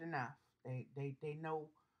is good enough. They know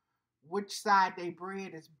which side they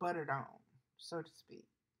bread is buttered on, so to speak.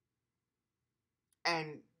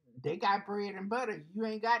 And they got bread and butter. You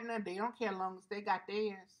ain't got none. They don't care as long as they got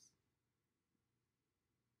theirs.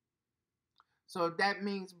 So if that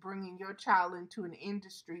means bringing your child into an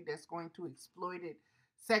industry that's going to exploit it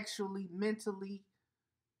sexually, mentally,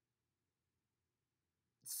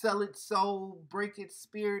 sell its soul, break its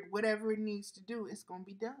spirit, whatever it needs to do, it's going to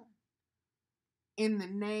be done. In the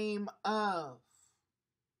name of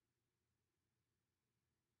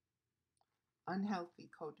unhealthy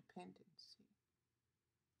codependency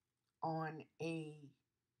on a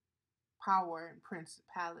power and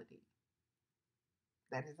principality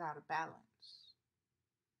that is out of balance,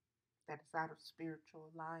 that is out of spiritual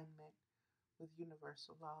alignment with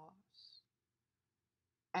universal laws,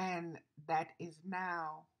 and that is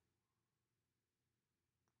now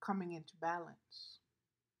coming into balance.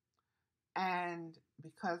 And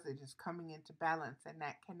because it is coming into balance and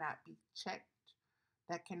that cannot be checked,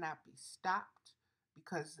 that cannot be stopped,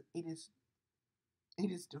 because it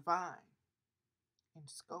is divine in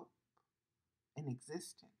scope and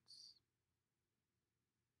existence.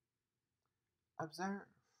 Observe.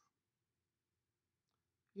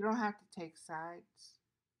 You don't have to take sides.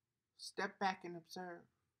 Step back and observe.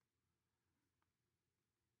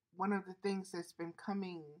 One of the things that's been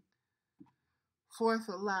coming forth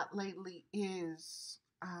a lot lately is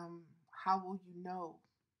how will you know?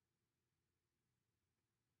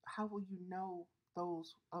 How will you know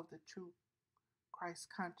those of the true Christ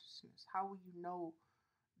consciousness? How will you know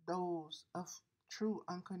those of true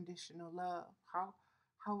unconditional love? How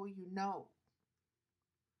will you know?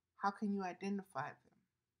 How can you identify them?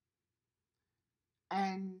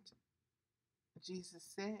 And Jesus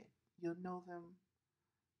said, you'll know them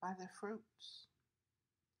by their fruits.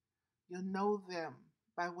 You'll know them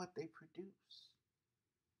by what they produce.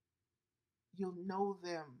 You'll know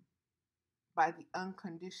them by the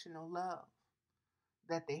unconditional love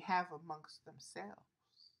that they have amongst themselves.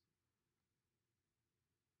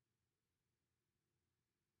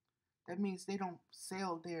 That means they don't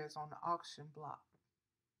sell theirs on the auction block.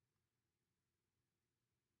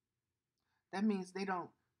 That means they don't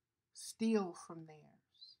steal from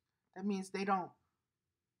theirs. That means they don't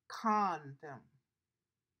con them.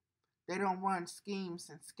 They don't run schemes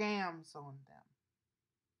and scams on them.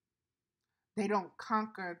 They don't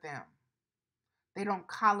conquer them. They don't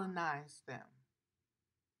colonize them.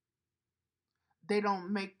 They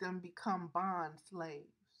don't make them become bond slaves.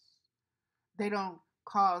 They don't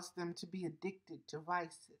cause them to be addicted to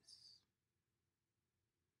vices.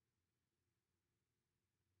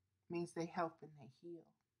 It means they help and they heal.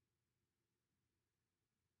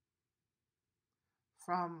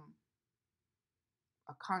 From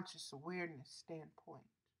a conscious awareness standpoint,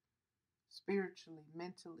 spiritually,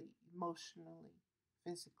 mentally, emotionally,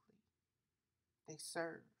 physically, they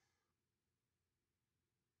serve.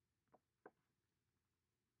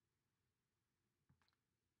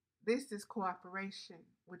 This is cooperation,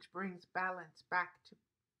 which brings balance back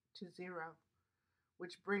to zero,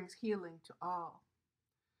 which brings healing to all.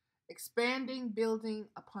 Expanding, building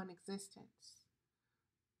upon existence.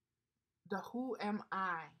 The who am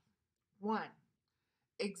I? One,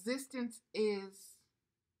 existence is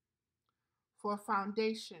for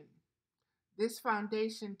foundation. This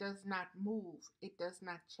foundation does not move. It does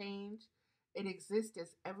not change. It exists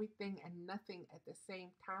as everything and nothing at the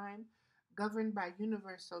same time, governed by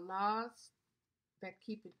universal laws that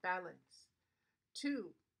keep it balanced.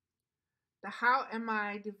 Two, the how am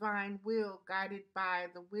I divine will guided by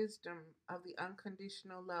the wisdom of the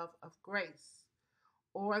unconditional love of grace,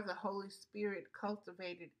 or the Holy Spirit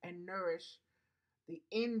cultivated and nourished the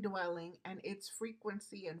indwelling, and its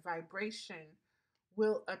frequency and vibration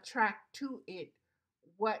will attract to it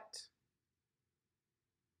what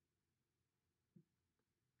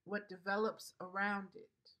develops around it.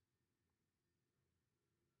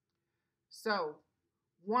 So,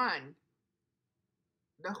 one,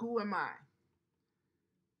 the who am I?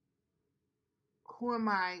 Who am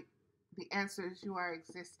I? The answer is you are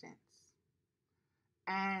existence.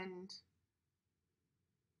 And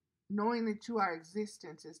knowing that you are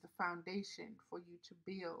existence is the foundation for you to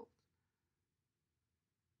build.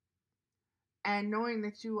 And knowing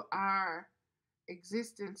that you are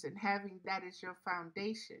existence and having that as your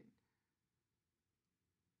foundation,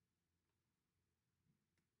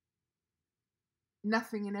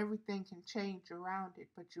 nothing and everything can change around it,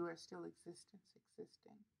 but you are still existence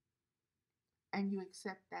existing. And you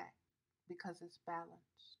accept that because it's balanced.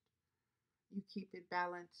 You keep it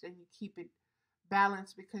balanced, and you keep it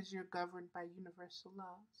balanced because you're governed by universal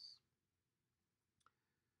laws.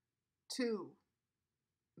 Two,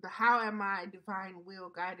 The how am I divine will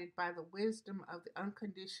guided by the wisdom of the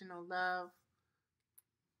unconditional love.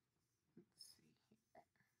 Let's see.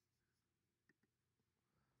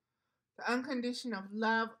 The unconditional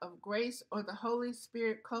love of grace or the Holy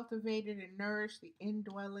Spirit cultivated and nourished the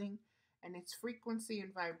indwelling, and its frequency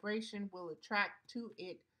and vibration will attract to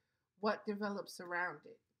it what develops around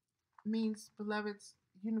it. Means, beloveds,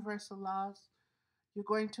 universal laws. You're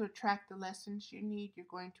going to attract the lessons you need. You're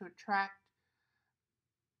going to attract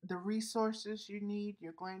the resources you need.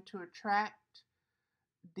 You're going to attract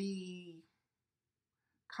the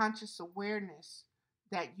conscious awareness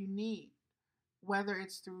that you need, whether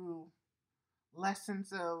it's through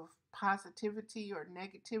lessons of positivity or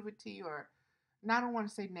negativity, or I don't want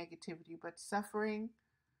to say negativity, but suffering.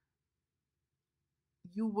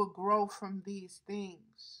 You will grow from these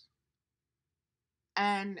things.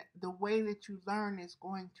 And the way that you learn is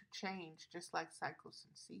going to change, just like cycles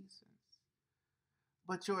and seasons.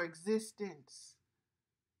 But your existence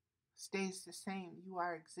stays the same. You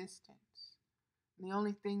are existence. And the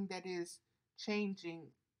only thing that is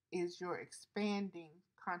changing is your expanding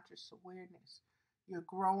conscious awareness. You're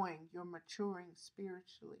growing, you're maturing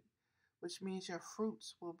spiritually, which means your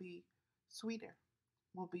fruits will be sweeter,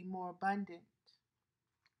 will be more abundant.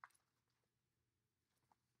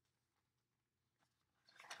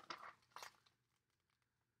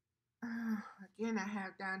 Again, I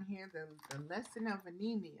have down here the lesson of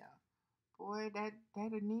anemia. Boy, that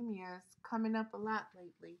anemia is coming up a lot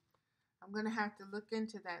lately. I'm gonna have to look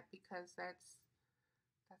into that because that's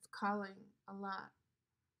calling a lot.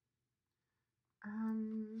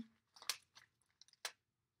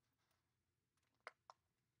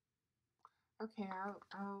 Okay,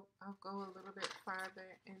 I'll go a little bit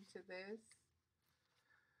farther into this.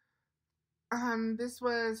 This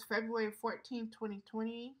was February 14th,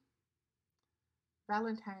 2020.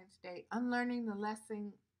 Valentine's Day, unlearning the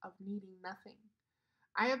lesson of needing nothing.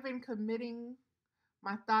 I have been committing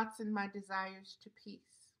my thoughts and my desires to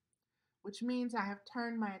peace, which means I have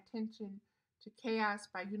turned my attention to chaos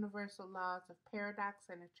by universal laws of paradox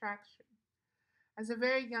and attraction. As a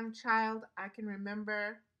very young child, I can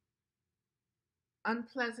remember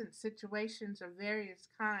unpleasant situations of various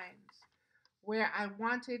kinds where I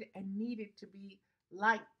wanted and needed to be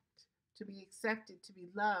liked, to be accepted, to be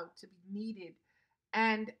loved, to be needed.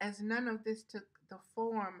 And as none of this took the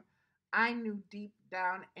form I knew deep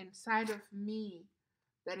down inside of me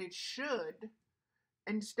that it should,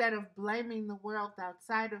 instead of blaming the world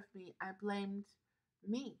outside of me, I blamed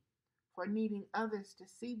me for needing others to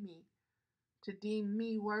see me, to deem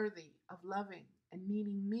me worthy of loving, and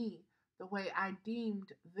needing me the way I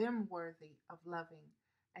deemed them worthy of loving,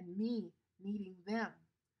 and me needing them.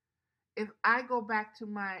 If I go back to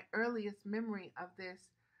my earliest memory of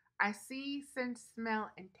this, I see, sense,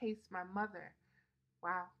 smell, and taste my mother.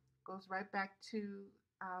 Wow, goes right back to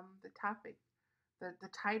the topic, the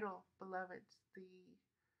title, beloveds, the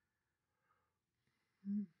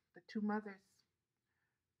two mothers,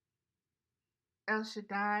 El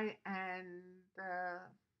Shaddai and the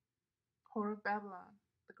Whore of Babylon,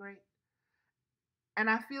 the Great. And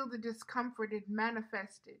I feel the discomfort it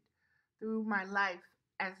manifested through my life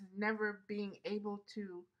as never being able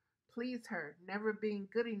to please her, never being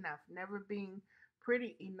good enough, never being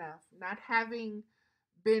pretty enough, not having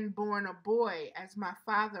been born a boy as my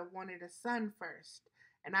father wanted a son first,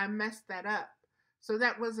 and I messed that up. So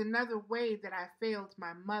that was another way that I failed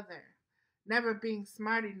my mother. Never being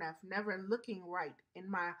smart enough, never looking right in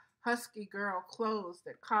my husky girl clothes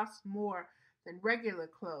that cost more than regular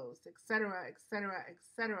clothes, etc., etc.,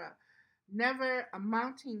 etc. Never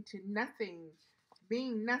amounting to nothing,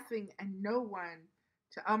 being nothing and no one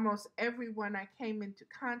to almost everyone I came into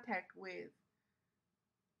contact with,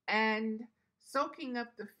 and soaking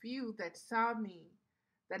up the few that saw me,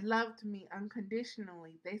 that loved me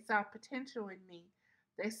unconditionally. They saw potential in me.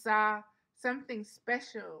 They saw something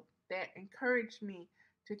special that encouraged me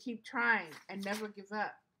to keep trying and never give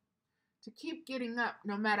up, to keep getting up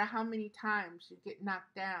no matter how many times you get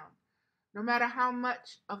knocked down, no matter how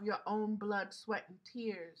much of your own blood, sweat, and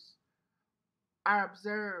tears are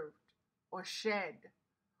observed or shed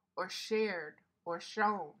or shared or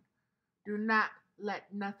shown. Do not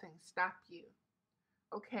let nothing stop you.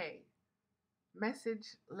 Okay,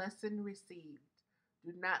 message, lesson received.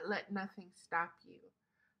 Do not let nothing stop you.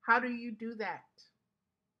 How do you do that?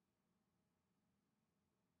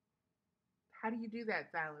 How do you do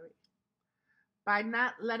that, Valerie? By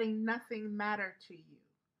not letting nothing matter to you,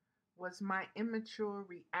 was my immature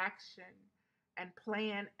reaction and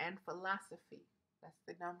plan and philosophy. That's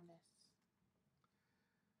the numbness.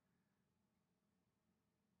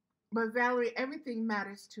 But Valerie, everything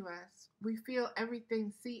matters to us. We feel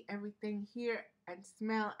everything, see everything, hear and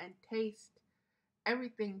smell and taste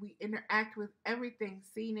everything. We interact with everything,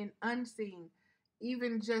 seen and unseen,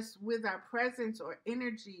 even just with our presence or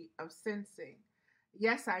energy of sensing.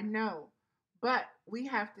 Yes, I know, but we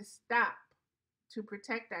have to stop to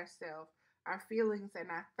protect ourselves, our feelings, and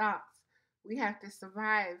our thoughts. We have to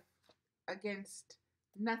survive against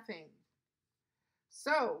nothing.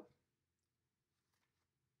 So,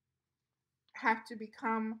 have to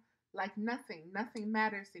become like nothing. Nothing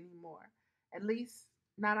matters anymore, at least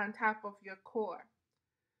not on top of your core.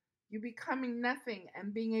 You becoming nothing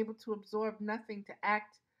and being able to absorb nothing to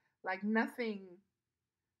act like nothing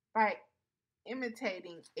by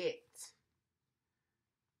imitating it,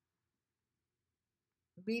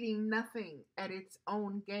 beating nothing at its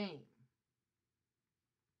own game.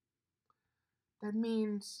 That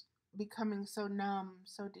means becoming so numb,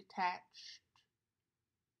 so detached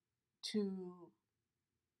to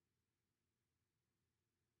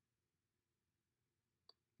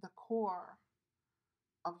the core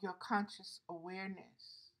of your conscious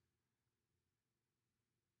awareness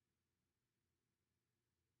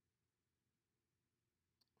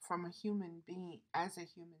from a human being, as a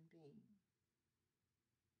human being,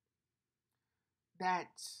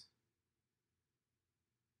 that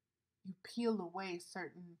you peel away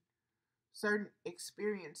certain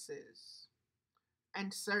experiences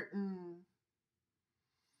and certain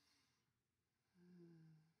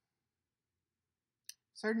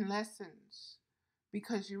lessons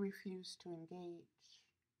because you refuse to engage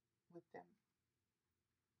with them.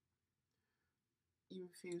 You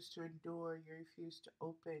refuse to endure, you refuse to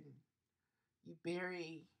open, you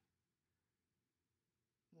bury,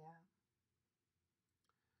 yeah.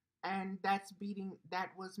 And that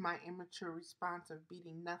was my immature response of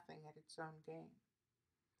beating nothing at its own game.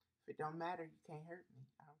 If it don't matter, you can't hurt me.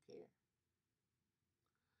 I don't care.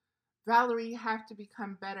 Valerie, you have to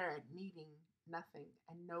become better at needing nothing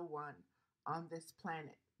and no one on this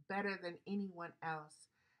planet, better than anyone else.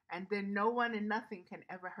 And then no one and nothing can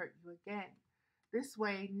ever hurt you again. This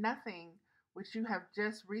way, nothing, which you have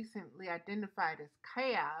just recently identified as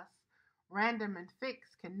chaos, random and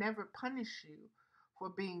fixed, can never punish you for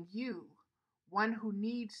being you, one who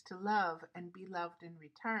needs to love and be loved in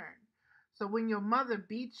return. So when your mother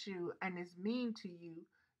beats you and is mean to you,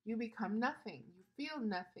 you become nothing. You feel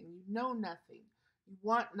nothing. You know nothing. You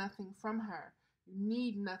want nothing from her. You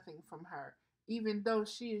need nothing from her, even though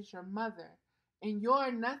she is your mother. In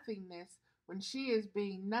your nothingness, when she is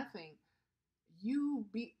being nothing, you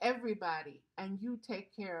be everybody and you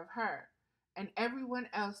take care of her and everyone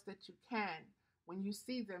else that you can. When you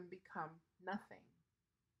see them become nothing.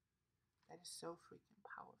 That is so freaking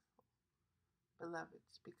powerful,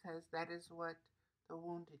 beloveds, because that is what the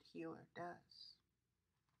wounded healer does.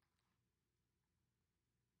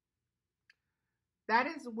 That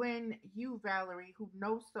is when you, Valerie, who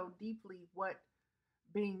know so deeply what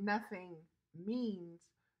being nothing means,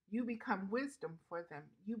 you become wisdom for them.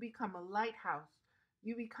 You become a lighthouse.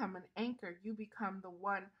 You become an anchor. You become the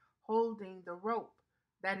one holding the rope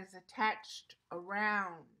that is attached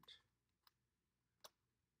around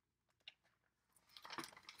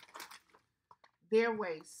their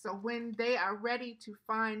waist. So when they are ready to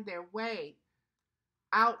find their way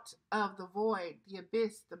out of the void, the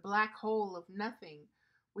abyss, the black hole of nothing,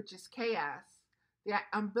 which is chaos, the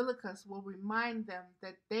umbilicus will remind them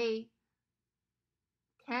that they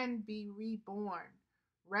can be reborn,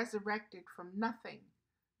 resurrected from nothing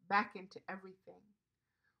back into everything.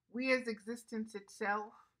 We, as existence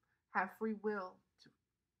itself, have free will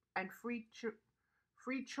and free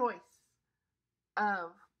choice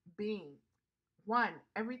of being one,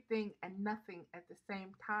 everything and nothing at the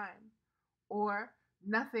same time, or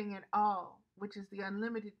nothing at all, which is the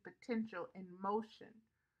unlimited potential in motion,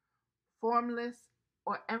 formless,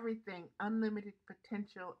 or everything, unlimited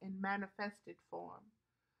potential in manifested form.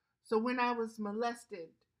 So when I was molested,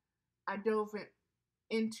 I dove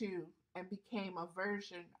into and became a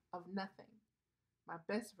version of nothing, my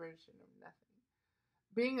best version of nothing.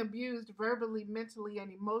 Being abused verbally, mentally,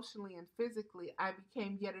 and emotionally and physically, I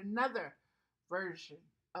became yet another version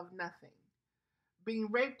of nothing. Being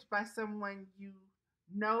raped by someone you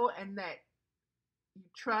know and that you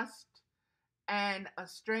trust, and a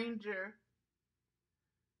stranger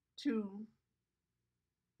to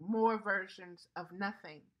more versions of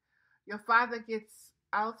nothing. Your father gets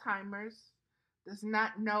Alzheimer's, does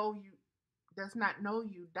not know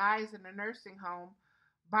you, dies in a nursing home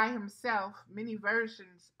by himself, many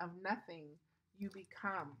versions of nothing you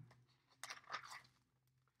become.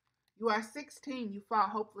 You are 16, you fall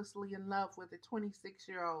hopelessly in love with a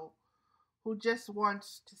 26-year-old who just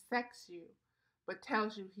wants to sex you, but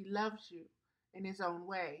tells you he loves you in his own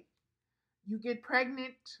way. You get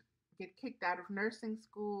pregnant, get kicked out of nursing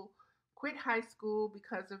school, quit high school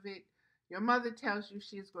because of it. Your mother tells you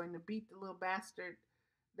she is going to beat the little bastard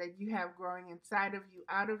that you have growing inside of you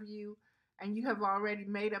out of you, and you have already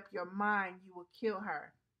made up your mind you will kill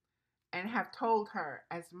her and have told her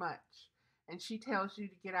as much. And she tells you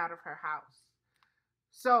to get out of her house.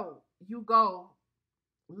 So you go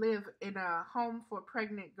live in a home for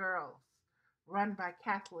pregnant girls run by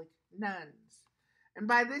Catholic nuns. And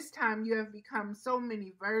by this time, you have become so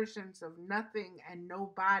many versions of nothing and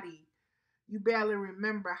nobody, you barely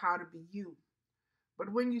remember how to be you.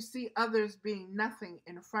 But when you see others being nothing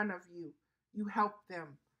in front of you, you help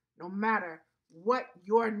them, no matter what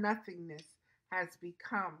your nothingness has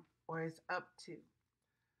become or is up to.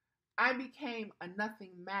 I became a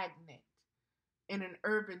nothing magnet in an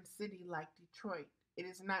urban city like Detroit. It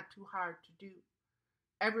is not too hard to do.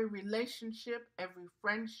 Every relationship, every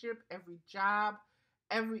friendship, every job,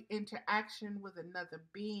 every interaction with another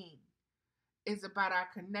being is about our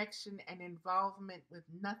connection and involvement with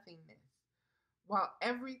nothingness. While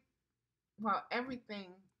every while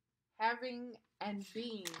everything having and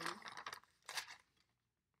being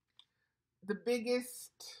the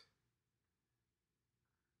biggest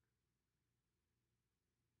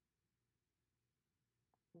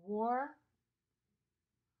war,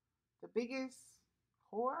 the biggest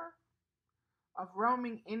horror of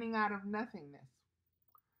roaming in and out of nothingness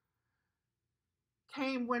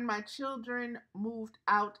came when my children moved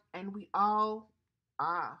out and we all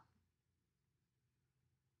ah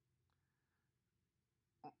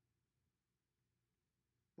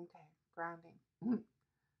okay, grounding.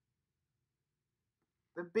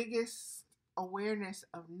 The biggest awareness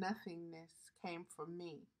of nothingness came from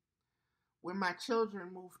me when my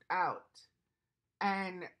children moved out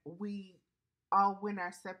and we all went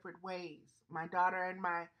our separate ways. My daughter and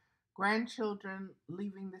my grandchildren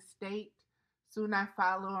leaving the state. Soon I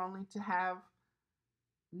follow only to have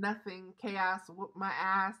nothing, chaos, whoop my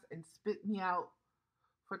ass and spit me out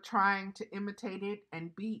for trying to imitate it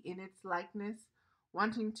and be in its likeness,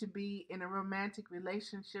 wanting to be in a romantic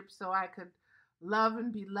relationship so I could love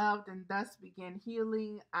and be loved and thus begin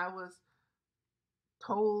healing. I was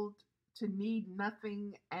told to need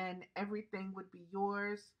nothing and everything would be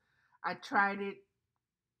yours. I tried it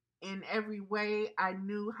in every way I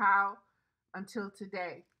knew how until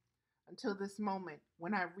today, until this moment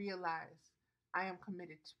when I realized I am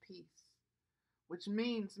committed to peace, which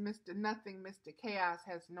means Mr. Nothing, Mr. Chaos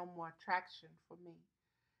has no more attraction for me.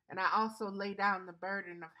 And I also lay down the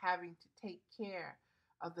burden of having to take care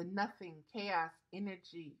of the nothing, chaos,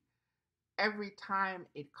 energy every time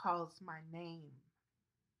it calls my name.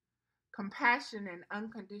 Compassion and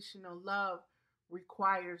unconditional love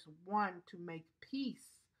requires one to make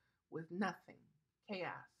peace with nothing,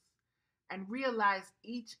 chaos, and realize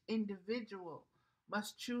each individual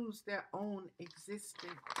must choose their own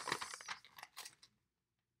existence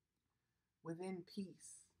within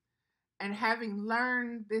peace. And having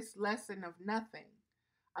learned this lesson of nothing,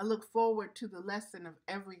 I look forward to the lesson of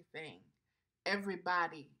everything,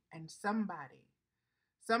 everybody, and somebody.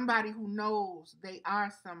 Somebody who knows they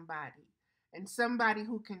are somebody, and somebody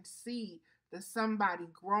who can see the somebody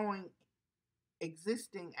growing,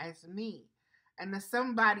 existing as me, and the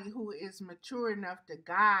somebody who is mature enough to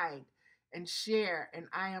guide and share, and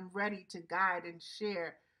I am ready to guide and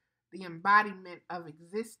share the embodiment of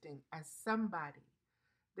existing as somebody.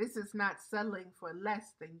 This is not settling for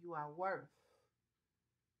less than you are worth.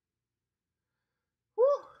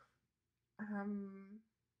 Whew.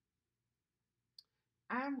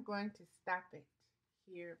 I'm going to stop it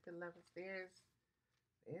here, beloveds.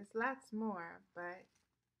 There's lots more, but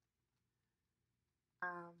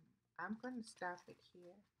um, I'm going to stop it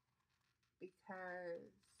here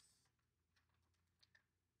because,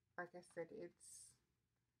 like I said,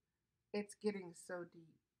 it's getting so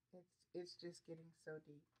deep. It's just getting so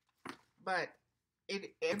deep. But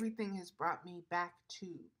everything has brought me back to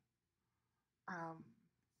um,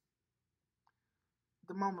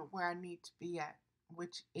 the moment where I need to be at,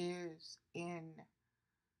 which is in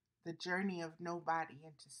the journey of nobody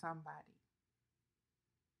into somebody.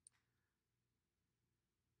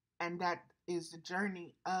 And that is the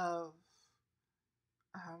journey of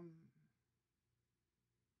um,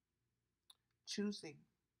 choosing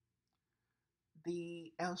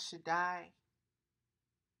the El Shaddai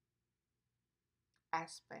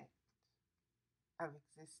aspect of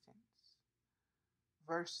existence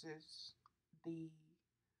versus the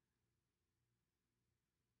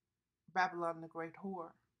Babylon the Great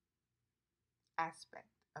Whore aspect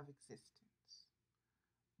of existence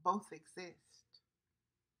Both exist.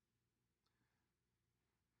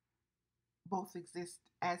 Both exist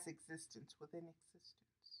as existence within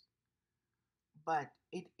existence. But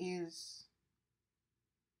it is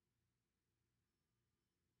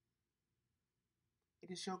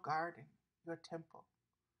your garden, your temple.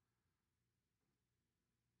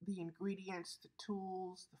 The ingredients, the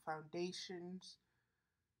tools, the foundations.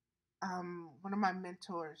 One of my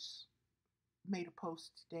mentors made a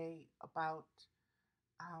post today about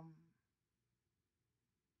um,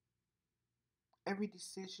 every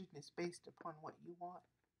decision is based upon what you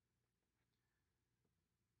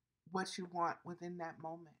want within that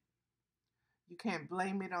moment. You can't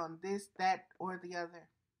blame it on this, that, or the other.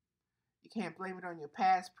 You can't blame it on your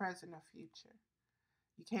past, present, or future.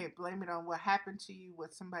 You can't blame it on what happened to you,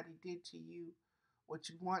 what somebody did to you, what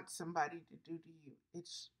you want somebody to do to you.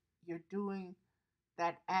 You're doing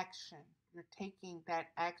that action. You're taking that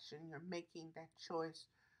action. You're making that choice.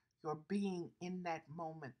 You're being in that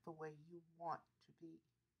moment the way you want to be.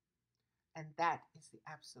 And that is the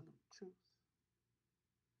absolute truth.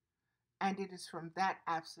 And it is from that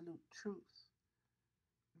absolute truth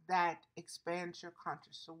that expands your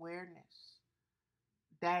conscious awareness,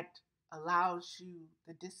 that allows you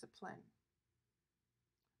the discipline,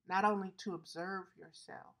 not only to observe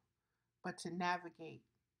yourself, but to navigate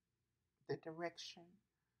the direction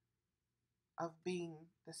of being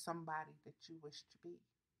the somebody that you wish to be,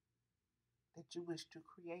 that you wish to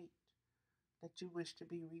create, that you wish to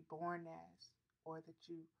be reborn as, or that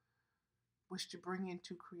you wish to bring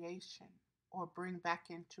into creation or bring back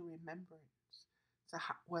into remembrance.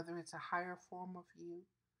 Whether it's a higher form of you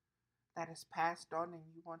that is passed on and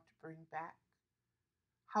you want to bring back,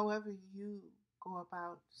 however you go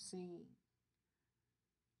about seeing,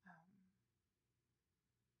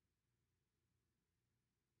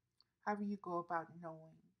 however you go about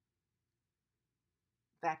knowing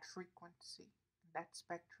that frequency, that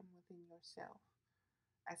spectrum within yourself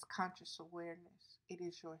as conscious awareness, it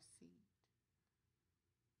is your seed.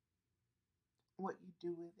 What you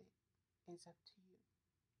do with it is up to you.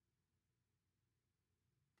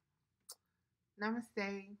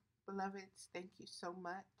 Namaste, beloveds. Thank you so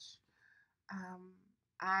much.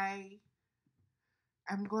 I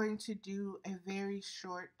am going to do a very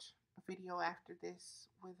short video after this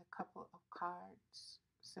with a couple of cards,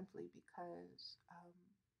 simply because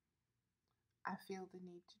I feel the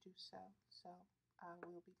need to do so. So I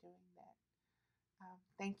will be doing that.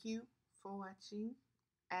 Thank you for watching.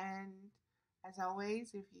 And as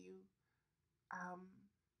always, if you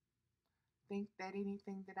think that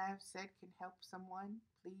anything that I've said can help someone,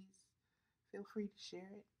 please feel free to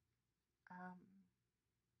share it.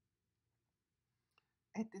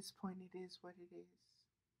 At this point, it is what it is,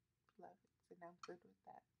 beloveds, and I'm good with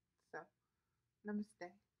that. So,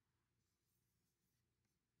 namaste.